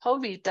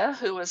 Jovita,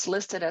 who was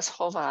listed as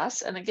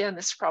Jovas, and again,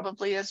 this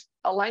probably is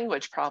a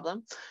language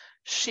problem,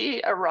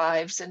 she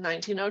arrives in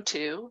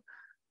 1902,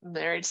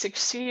 married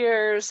 6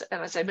 years,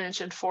 and as I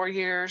mentioned, 4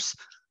 years,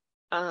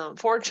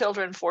 4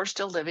 children, 4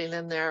 still living,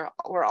 and they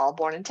were all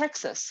born in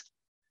Texas.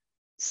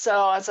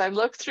 So as I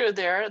look through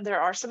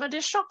there are some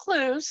additional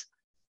clues.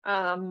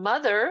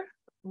 Mother,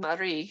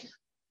 Marie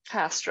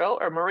Castro,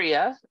 or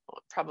Maria,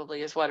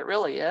 probably is what it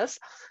really is,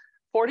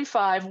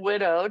 45,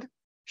 widowed.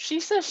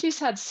 She says she's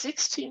had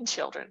 16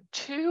 children.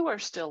 2 are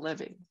still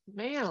living.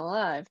 Man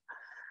alive.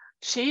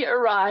 She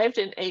arrived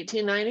in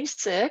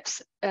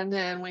 1896, and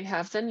then we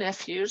have the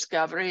nephews,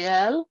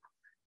 Gabriel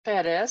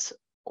Perez,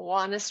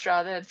 Juan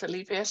Estrada, and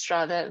Felipe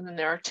Estrada, and then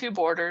there are 2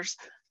 boarders.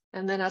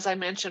 And then, as I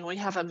mentioned, we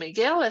have a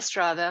Miguel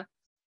Estrada,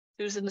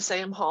 who's in the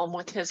same home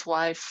with his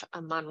wife,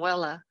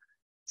 Manuela.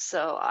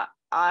 So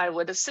I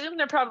would assume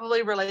they're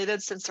probably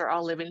related since they're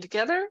all living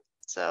together.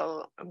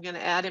 So I'm going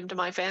to add him to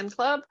my fan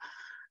club.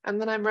 And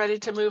then I'm ready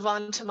to move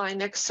on to my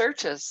next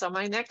searches. So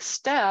my next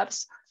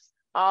steps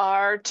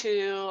are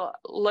to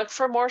look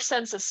for more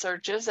census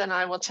searches. And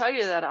I will tell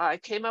you that I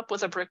came up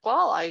with a brick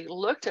wall. I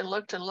looked and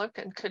looked and looked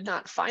and could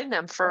not find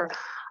them for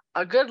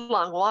a good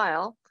long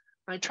while.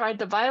 I tried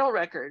the vital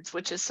records,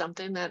 which is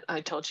something that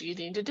I told you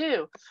need to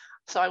do.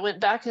 So I went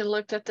back and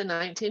looked at the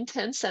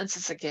 1910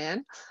 census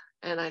again,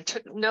 and I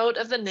took note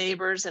of the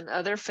neighbors and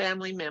other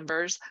family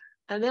members.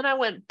 And then I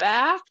went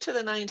back to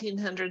the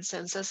 1900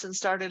 census and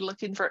started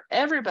looking for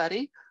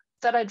everybody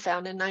that I'd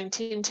found in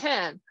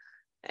 1910.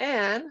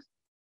 And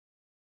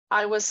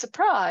I was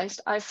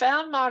surprised. I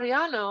found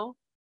Mariano,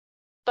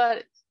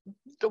 but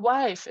the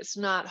wife is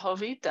not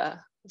Jovita.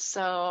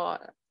 So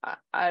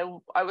I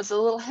was a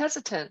little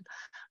hesitant.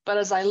 But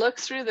as I look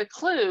through the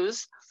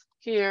clues,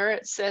 here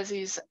it says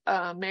he's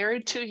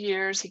married 2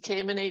 years. He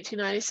came in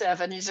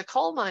 1897. He's a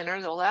coal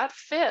miner, though that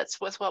fits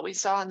with what we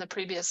saw in the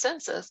previous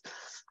census.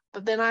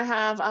 But then I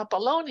have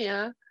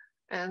Apollonia,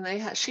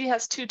 and she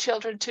has 2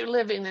 children, 2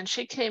 living, and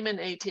she came in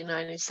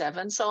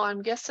 1897. So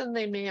I'm guessing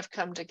they may have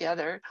come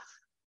together.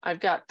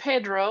 I've got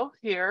Pedro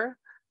here,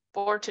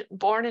 born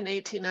in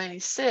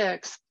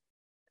 1896,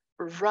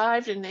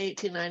 arrived in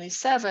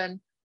 1897.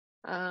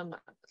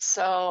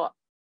 So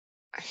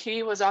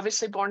he was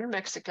obviously born in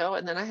Mexico.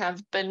 And then I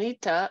have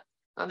Benita,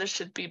 this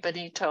should be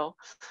Benito,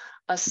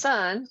 a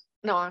son.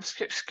 No,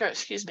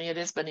 excuse me, it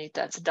is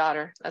Benita, it's a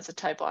daughter. That's a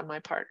typo on my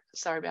part,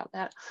 sorry about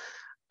that.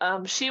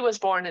 She was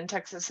born in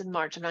Texas in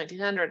March of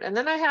 1900. And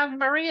then I have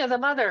Maria, the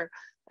mother,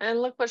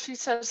 and look what she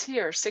says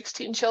here,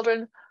 16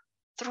 children,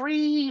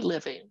 3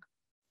 living.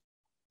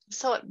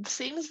 So it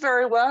seems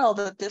very well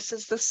that this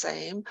is the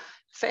same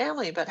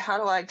family, but how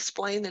do I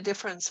explain the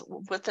difference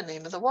with the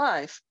name of the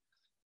wife?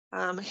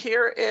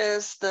 Here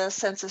is the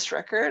census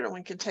record, and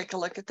we can take a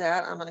look at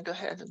that. I'm gonna go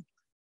ahead and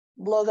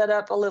blow that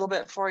up a little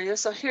bit for you.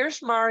 So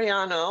here's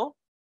Mariano,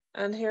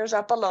 and here's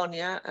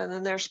Apollonia, and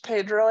then there's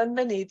Pedro and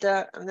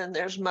Benita, and then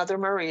there's Mother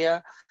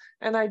Maria.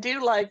 And I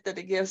do like that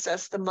it gives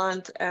us the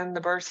month and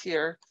the birth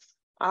year.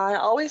 I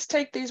always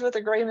take these with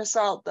a grain of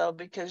salt, though,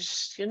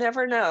 because you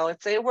never know. If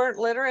they weren't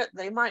literate,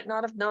 they might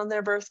not have known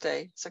their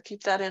birthday. So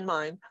keep that in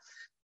mind.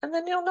 And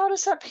then you'll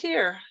notice up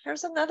here,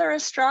 there's another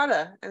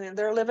Estrada, and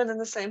they're living in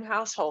the same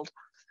household.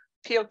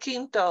 Pio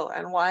Quinto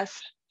and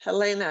wife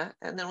Helena,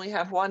 and then we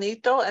have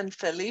Juanito and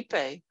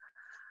Felipe.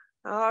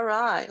 All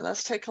right,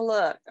 let's take a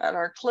look at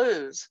our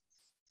clues.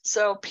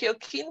 So Pio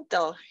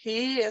Quinto,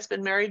 he has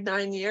been married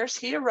 9 years.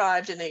 He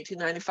arrived in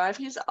 1895.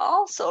 He's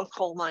also a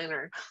coal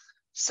miner.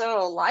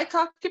 So like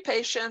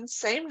occupation,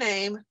 same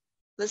name,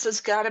 this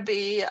has got to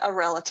be a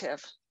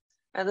relative.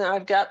 And then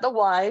I've got the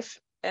wife,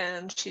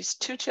 and she's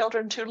 2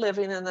 children, 2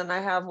 living, and then I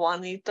have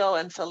Juanito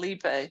and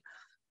Felipe.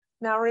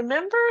 Now,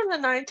 remember in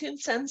the 19th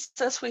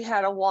census, we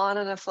had a Juan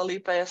and a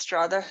Felipe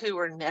Estrada who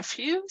were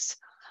nephews?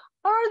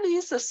 Are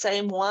these the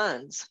same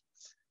ones?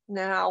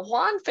 Now,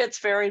 Juan fits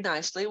very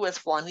nicely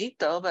with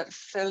Juanito, but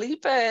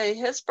Felipe,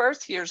 his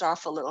birth year's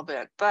off a little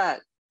bit. But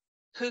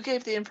Who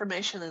gave the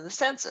information in the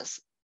census?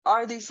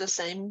 Are these the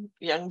same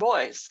young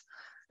boys?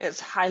 It's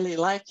highly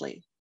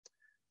likely.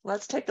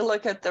 Let's take a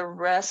look at the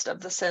rest of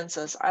the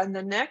census. On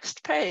the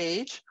next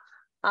page,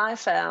 I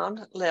found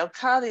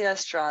Leocadia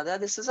Estrada.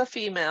 This is a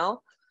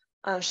female.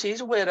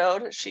 She's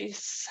widowed.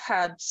 She's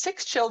had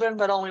 6 children,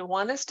 but only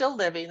one is still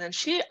living. And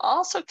she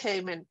also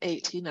came in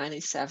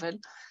 1897.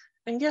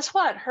 And guess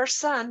what? Her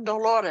son,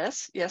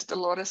 Dolores, yes,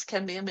 Dolores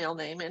can be a male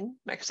name in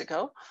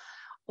Mexico,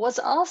 was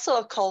also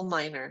a coal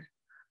miner.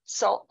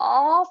 So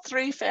all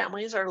 3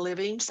 families are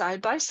living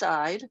side by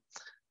side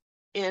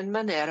in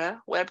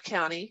Manera, Webb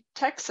County,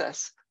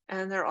 Texas,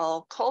 and they're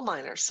all coal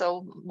miners.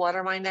 So what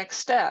are my next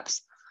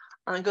steps?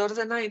 I go to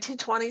the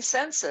 1920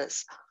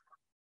 census.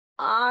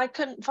 I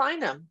couldn't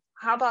find them.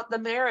 How about the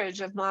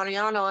marriage of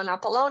Mariano and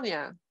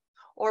Apollonia?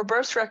 Or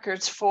birth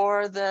records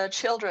for the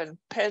children,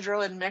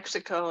 Pedro in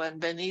Mexico and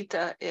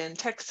Benita in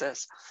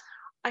Texas?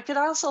 I could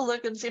also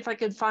look and see if I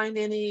could find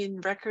any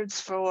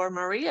records for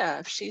Maria.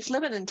 If she's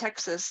living in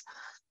Texas,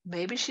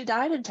 maybe she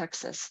died in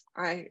Texas.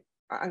 I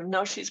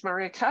know she's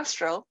Maria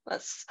Castro.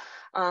 That's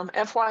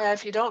FYI,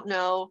 if you don't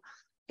know,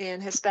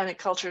 in Hispanic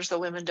cultures, the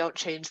women don't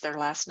change their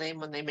last name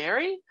when they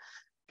marry.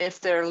 If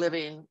they're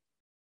living,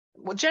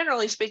 well,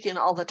 generally speaking,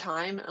 all the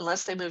time,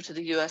 unless they move to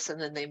the US and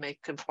then they may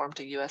conform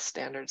to US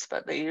standards,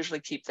 but they usually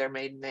keep their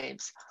maiden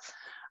names.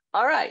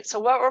 All right, so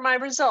what were my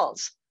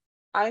results?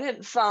 I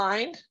didn't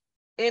find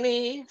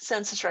any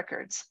census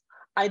records.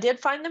 I did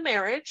find the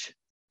marriage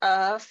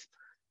of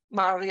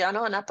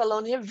Mariano and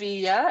Apollonia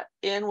Villa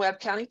in Webb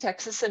County,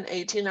 Texas in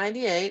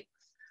 1898.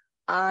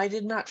 I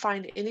did not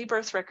find any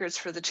birth records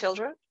for the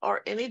children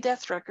or any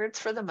death records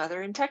for the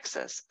mother in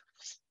Texas.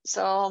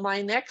 So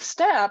my next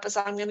step is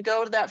I'm going to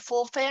go to that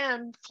full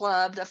fan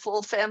club, the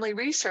full family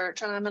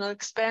research, and I'm going to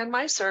expand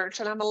my search,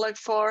 and I'm going to look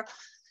for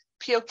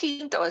Pio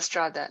Quinto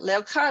Estrada,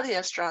 Leocadia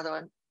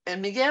Estrada,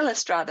 and Miguel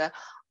Estrada.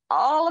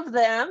 All of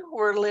them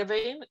were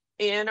living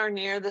in or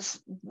near this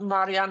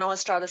Mariano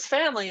Estrada's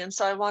family, and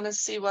so I want to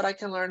see what I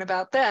can learn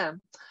about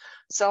them.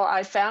 So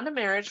I found a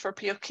marriage for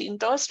Pio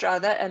Quinto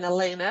Estrada and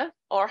Elena,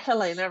 or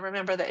Helena.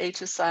 Remember, the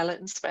H is silent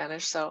in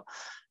Spanish, so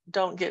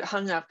don't get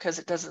hung up because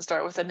it doesn't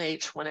start with an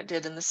H when it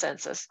did in the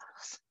census.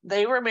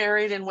 They were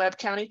married in Webb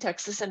County,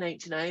 Texas in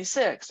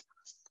 1896.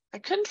 I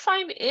couldn't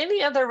find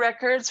any other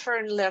records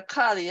for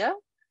Leocadia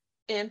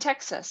in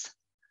Texas.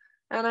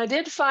 And I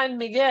did find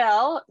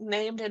Miguel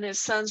named in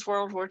his son's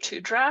World War II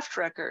draft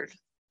record.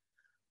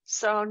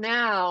 So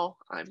now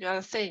I've got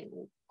to think,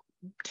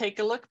 take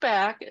a look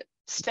back,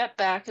 step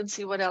back and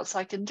see what else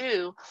I can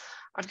do.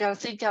 I've got to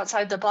think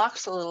outside the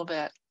box a little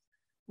bit.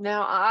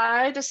 Now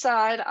I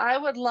decide I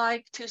would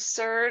like to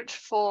search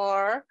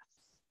for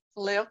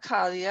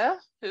Leocadia,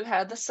 who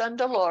had the son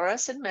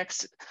Dolores in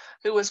Mexico,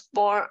 who was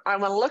born. I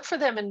want to look for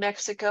them in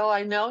Mexico.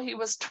 I know he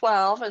was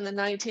 12 in the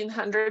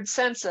 1900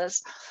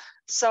 census.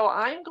 So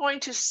I'm going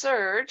to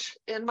search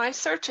in my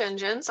search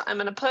engines. I'm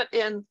going to put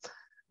in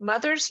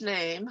mother's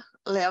name,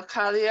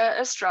 Leocadia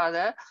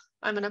Estrada.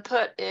 I'm going to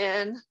put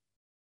in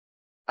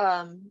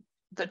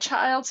the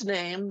child's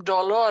name,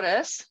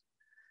 Dolores.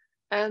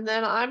 And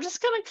then I'm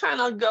just going to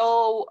kind of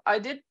go, I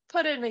did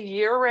put in a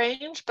year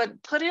range,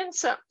 but put in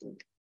some,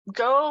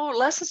 go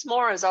less is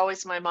more is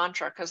always my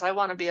mantra because I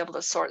want to be able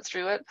to sort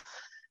through it.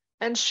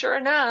 And sure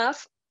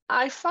enough,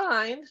 I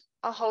find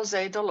a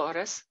Jose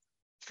Dolores,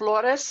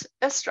 Flores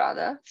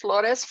Estrada,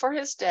 Flores for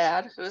his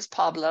dad, who is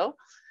Pablo,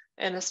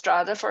 and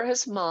Estrada for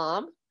his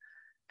mom.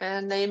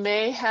 And they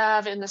may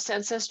have in the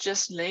census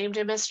just named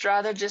him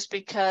Estrada just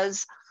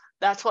because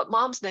that's what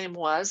mom's name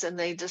was. And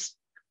they just,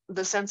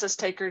 the census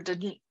taker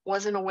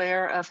wasn't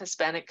aware of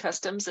Hispanic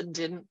customs and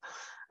didn't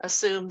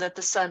assume that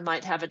the son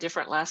might have a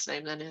different last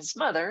name than his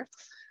mother.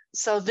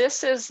 So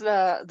this is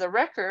the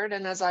record.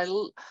 And as I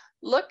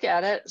look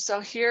at it, so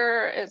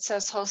here it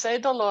says Jose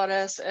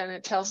Dolores, and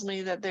it tells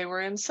me that they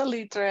were in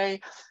Salitre,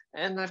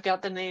 and I've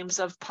got the names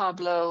of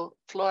Pablo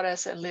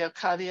Flores and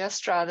Leocadia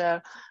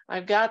Estrada.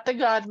 I've got the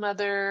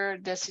godmother,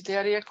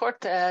 Desideria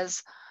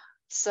Cortez.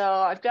 So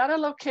I've got a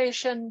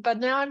location, but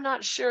now I'm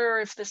not sure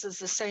if this is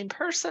the same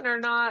person or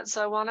not.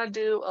 So I want to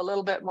do a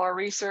little bit more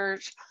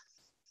research.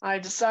 I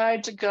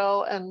decide to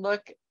go and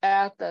look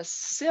at the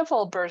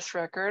civil birth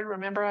record.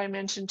 Remember, I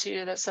mentioned to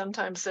you that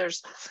sometimes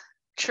there's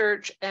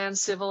church and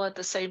civil at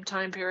the same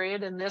time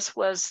period, and this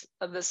was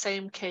the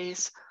same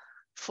case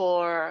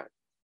for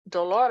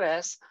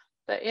Dolores.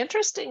 The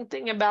interesting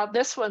thing about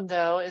this one,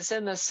 though, is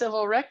in the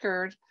civil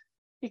record,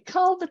 he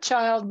called the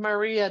child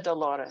Maria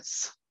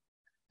Dolores,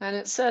 and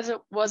it says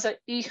it was a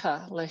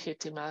hija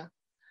legitima.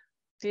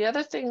 The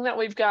other thing that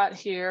we've got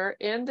here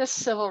in this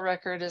civil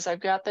record is I've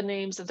got the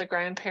names of the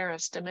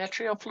grandparents,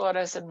 Demetrio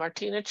Flores and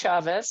Martina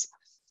Chavez.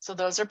 So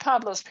those are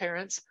Pablo's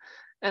parents.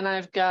 And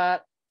I've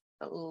got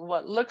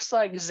what looks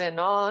like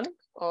Zenon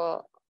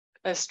or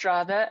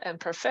Estrada and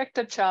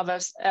Perfecta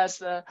Chavez as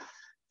the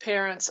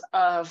parents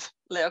of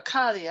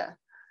Leocadia.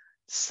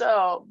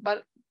 So,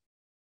 but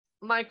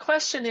my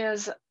question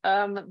is,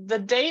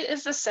 the date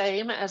is the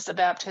same as the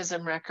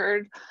baptism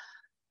record.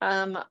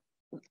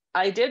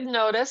 I did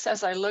notice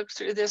as I looked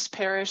through this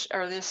parish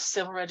or this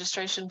civil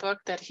registration book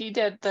that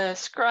the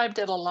scribe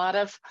did a lot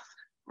of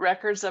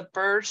records of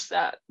births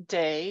that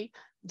day.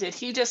 Did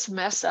he just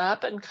mess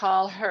up and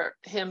call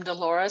him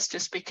Dolores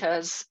just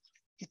because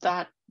he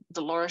thought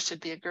Dolores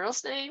should be a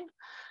girl's name?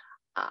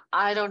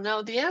 I don't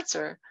know the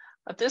answer,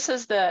 but this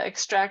is the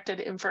extracted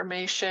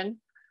information.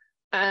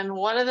 And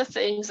one of the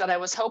things that I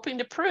was hoping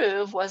to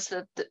prove was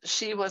that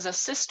she was a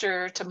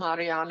sister to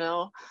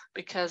Mariano,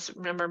 because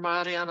remember,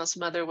 Mariano's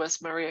mother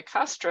was Maria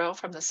Castro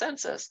from the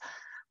census,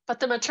 but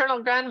the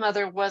maternal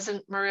grandmother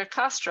wasn't Maria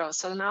Castro.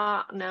 So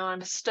now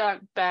I'm stuck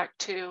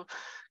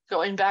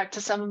going back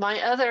to some of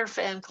my other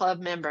fan club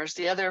members,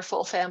 the other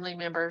full family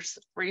members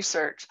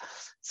research.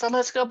 So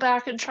let's go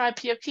back and try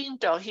Pio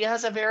Quinto. He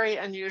has a very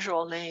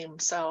unusual name.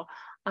 So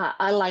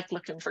I like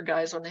looking for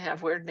guys when they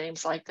have weird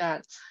names like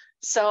that.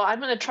 So I'm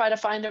going to try to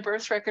find a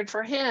birth record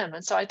for him.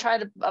 And so I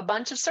tried a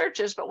bunch of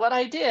searches, but what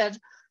I did,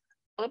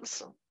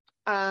 based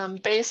on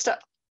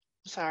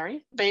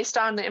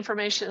the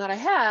information that I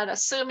had,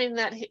 assuming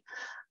that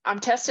I'm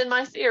testing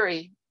my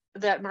theory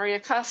that Maria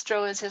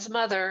Castro is his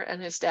mother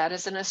and his dad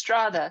is an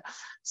Estrada.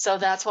 So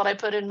that's what I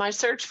put in my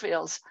search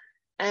fields.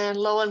 And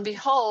lo and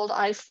behold,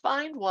 I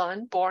find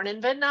one born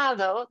in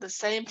Venado, the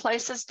same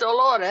place as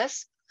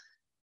Dolores.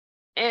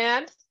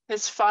 And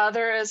his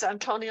father is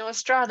Antonio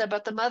Estrada,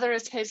 but the mother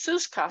is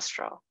Jesus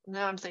Castro.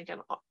 Now I'm thinking,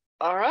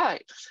 all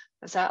right,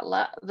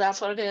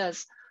 that's what it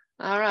is.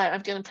 All right,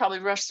 I'm going to probably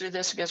rush through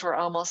this because we're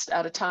almost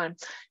out of time.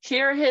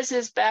 Here is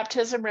his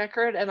baptism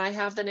record, and I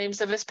have the names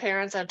of his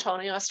parents,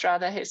 Antonio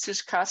Estrada,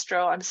 Jesus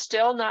Castro. I'm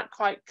still not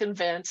quite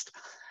convinced.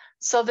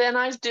 So then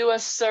I do a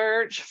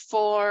search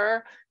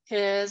for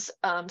his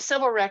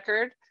civil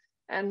record,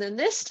 and then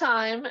this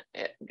time,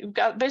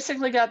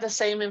 basically got the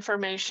same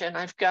information.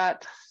 I've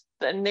got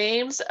the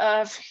names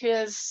of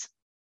his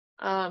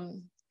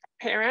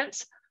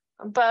parents,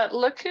 but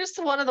look who's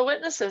one of the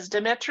witnesses,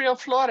 Demetrio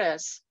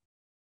Flores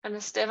and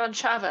Esteban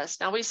Chavez.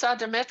 Now we saw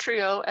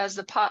Demetrio as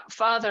the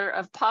father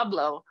of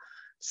Pablo.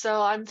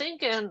 So I'm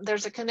thinking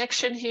there's a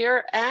connection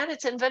here, and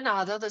it's in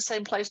Venado, the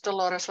same place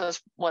Dolores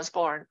was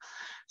born.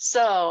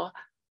 So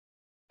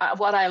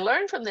what I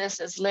learned from this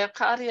is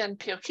Leocadia and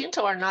Pio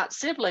Quinto are not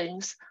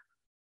siblings.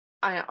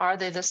 Are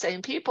they the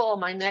same people?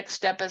 My next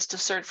step is to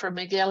search for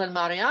Miguel and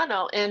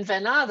Mariano in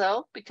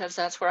Venado, because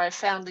that's where I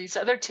found these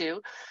other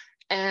two,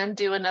 and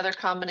do another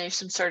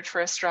combination search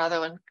for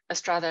Estrada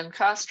and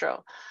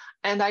Castro.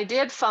 And I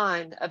did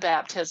find a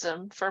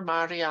baptism for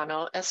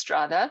Mariano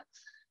Estrada,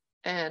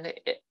 and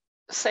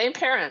same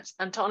parents,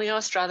 Antonio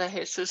Estrada,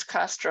 Jesus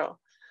Castro.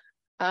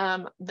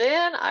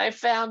 Then I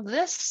found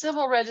this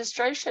civil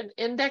registration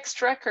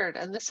indexed record,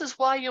 and this is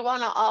why you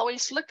want to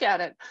always look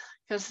at it,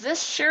 because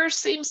this sure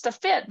seems to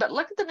fit, but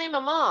look at the name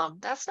of mom.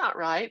 That's not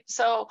right.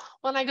 So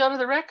when I go to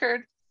the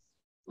record,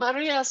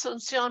 Maria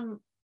Asuncion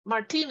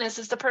Martinez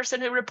is the person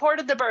who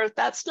reported the birth.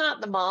 That's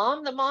not the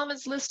mom. The mom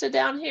is listed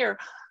down here,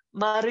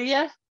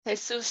 Maria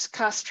Jesus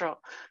Castro.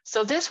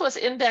 So this was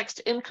indexed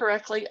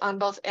incorrectly on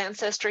both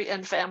Ancestry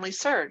and Family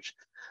Search.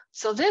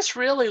 So this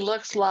really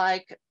looks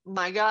like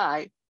my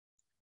guy.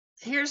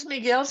 Here's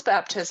Miguel's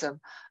baptism.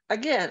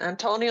 Again,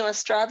 Antonio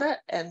Estrada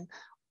and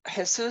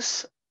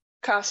Jesus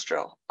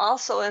Castro,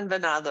 also in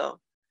Venado.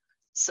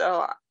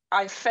 So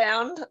I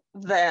found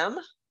them,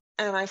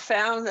 and I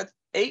found that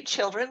 8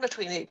 children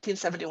between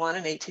 1871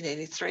 and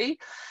 1883.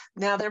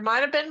 Now, there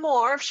might have been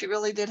more if she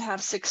really did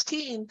have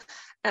 16.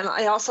 And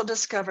I also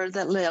discovered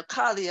that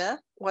Leocadia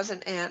was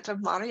an aunt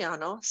of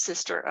Mariano,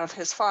 sister of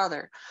his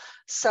father.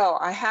 So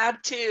I had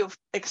to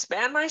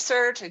expand my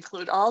search,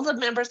 include all the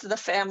members of the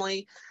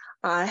family.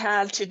 I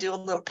had to do a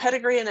little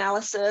pedigree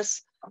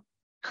analysis,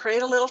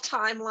 create a little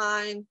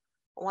timeline.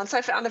 Once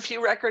I found a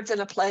few records in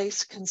a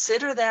place,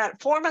 consider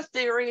that, form a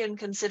theory and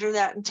consider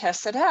that and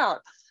test it out,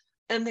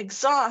 and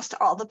exhaust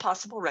all the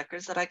possible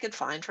records that I could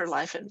find for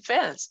life in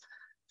fence.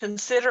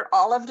 Consider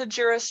all of the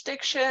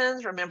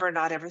jurisdictions. Remember,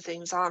 not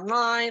everything's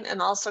online,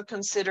 and also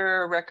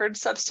consider record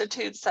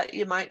substitutes that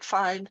you might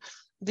find.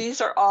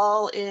 These are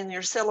all in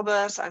your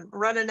syllabus. I'm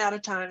running out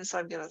of time, so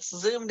I'm going to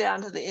zoom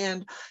down to the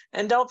end.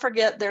 And don't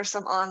forget, there's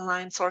some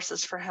online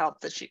sources for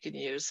help that you can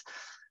use,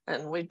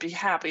 and we'd be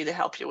happy to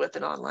help you with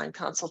an online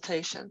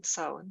consultation.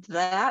 So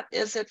that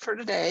is it for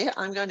today.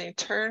 I'm going to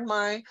turn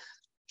my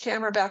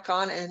camera back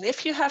on, and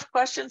if you have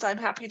questions, I'm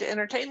happy to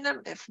entertain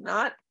them. If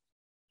not,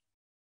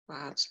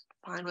 that's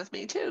fine with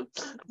me too.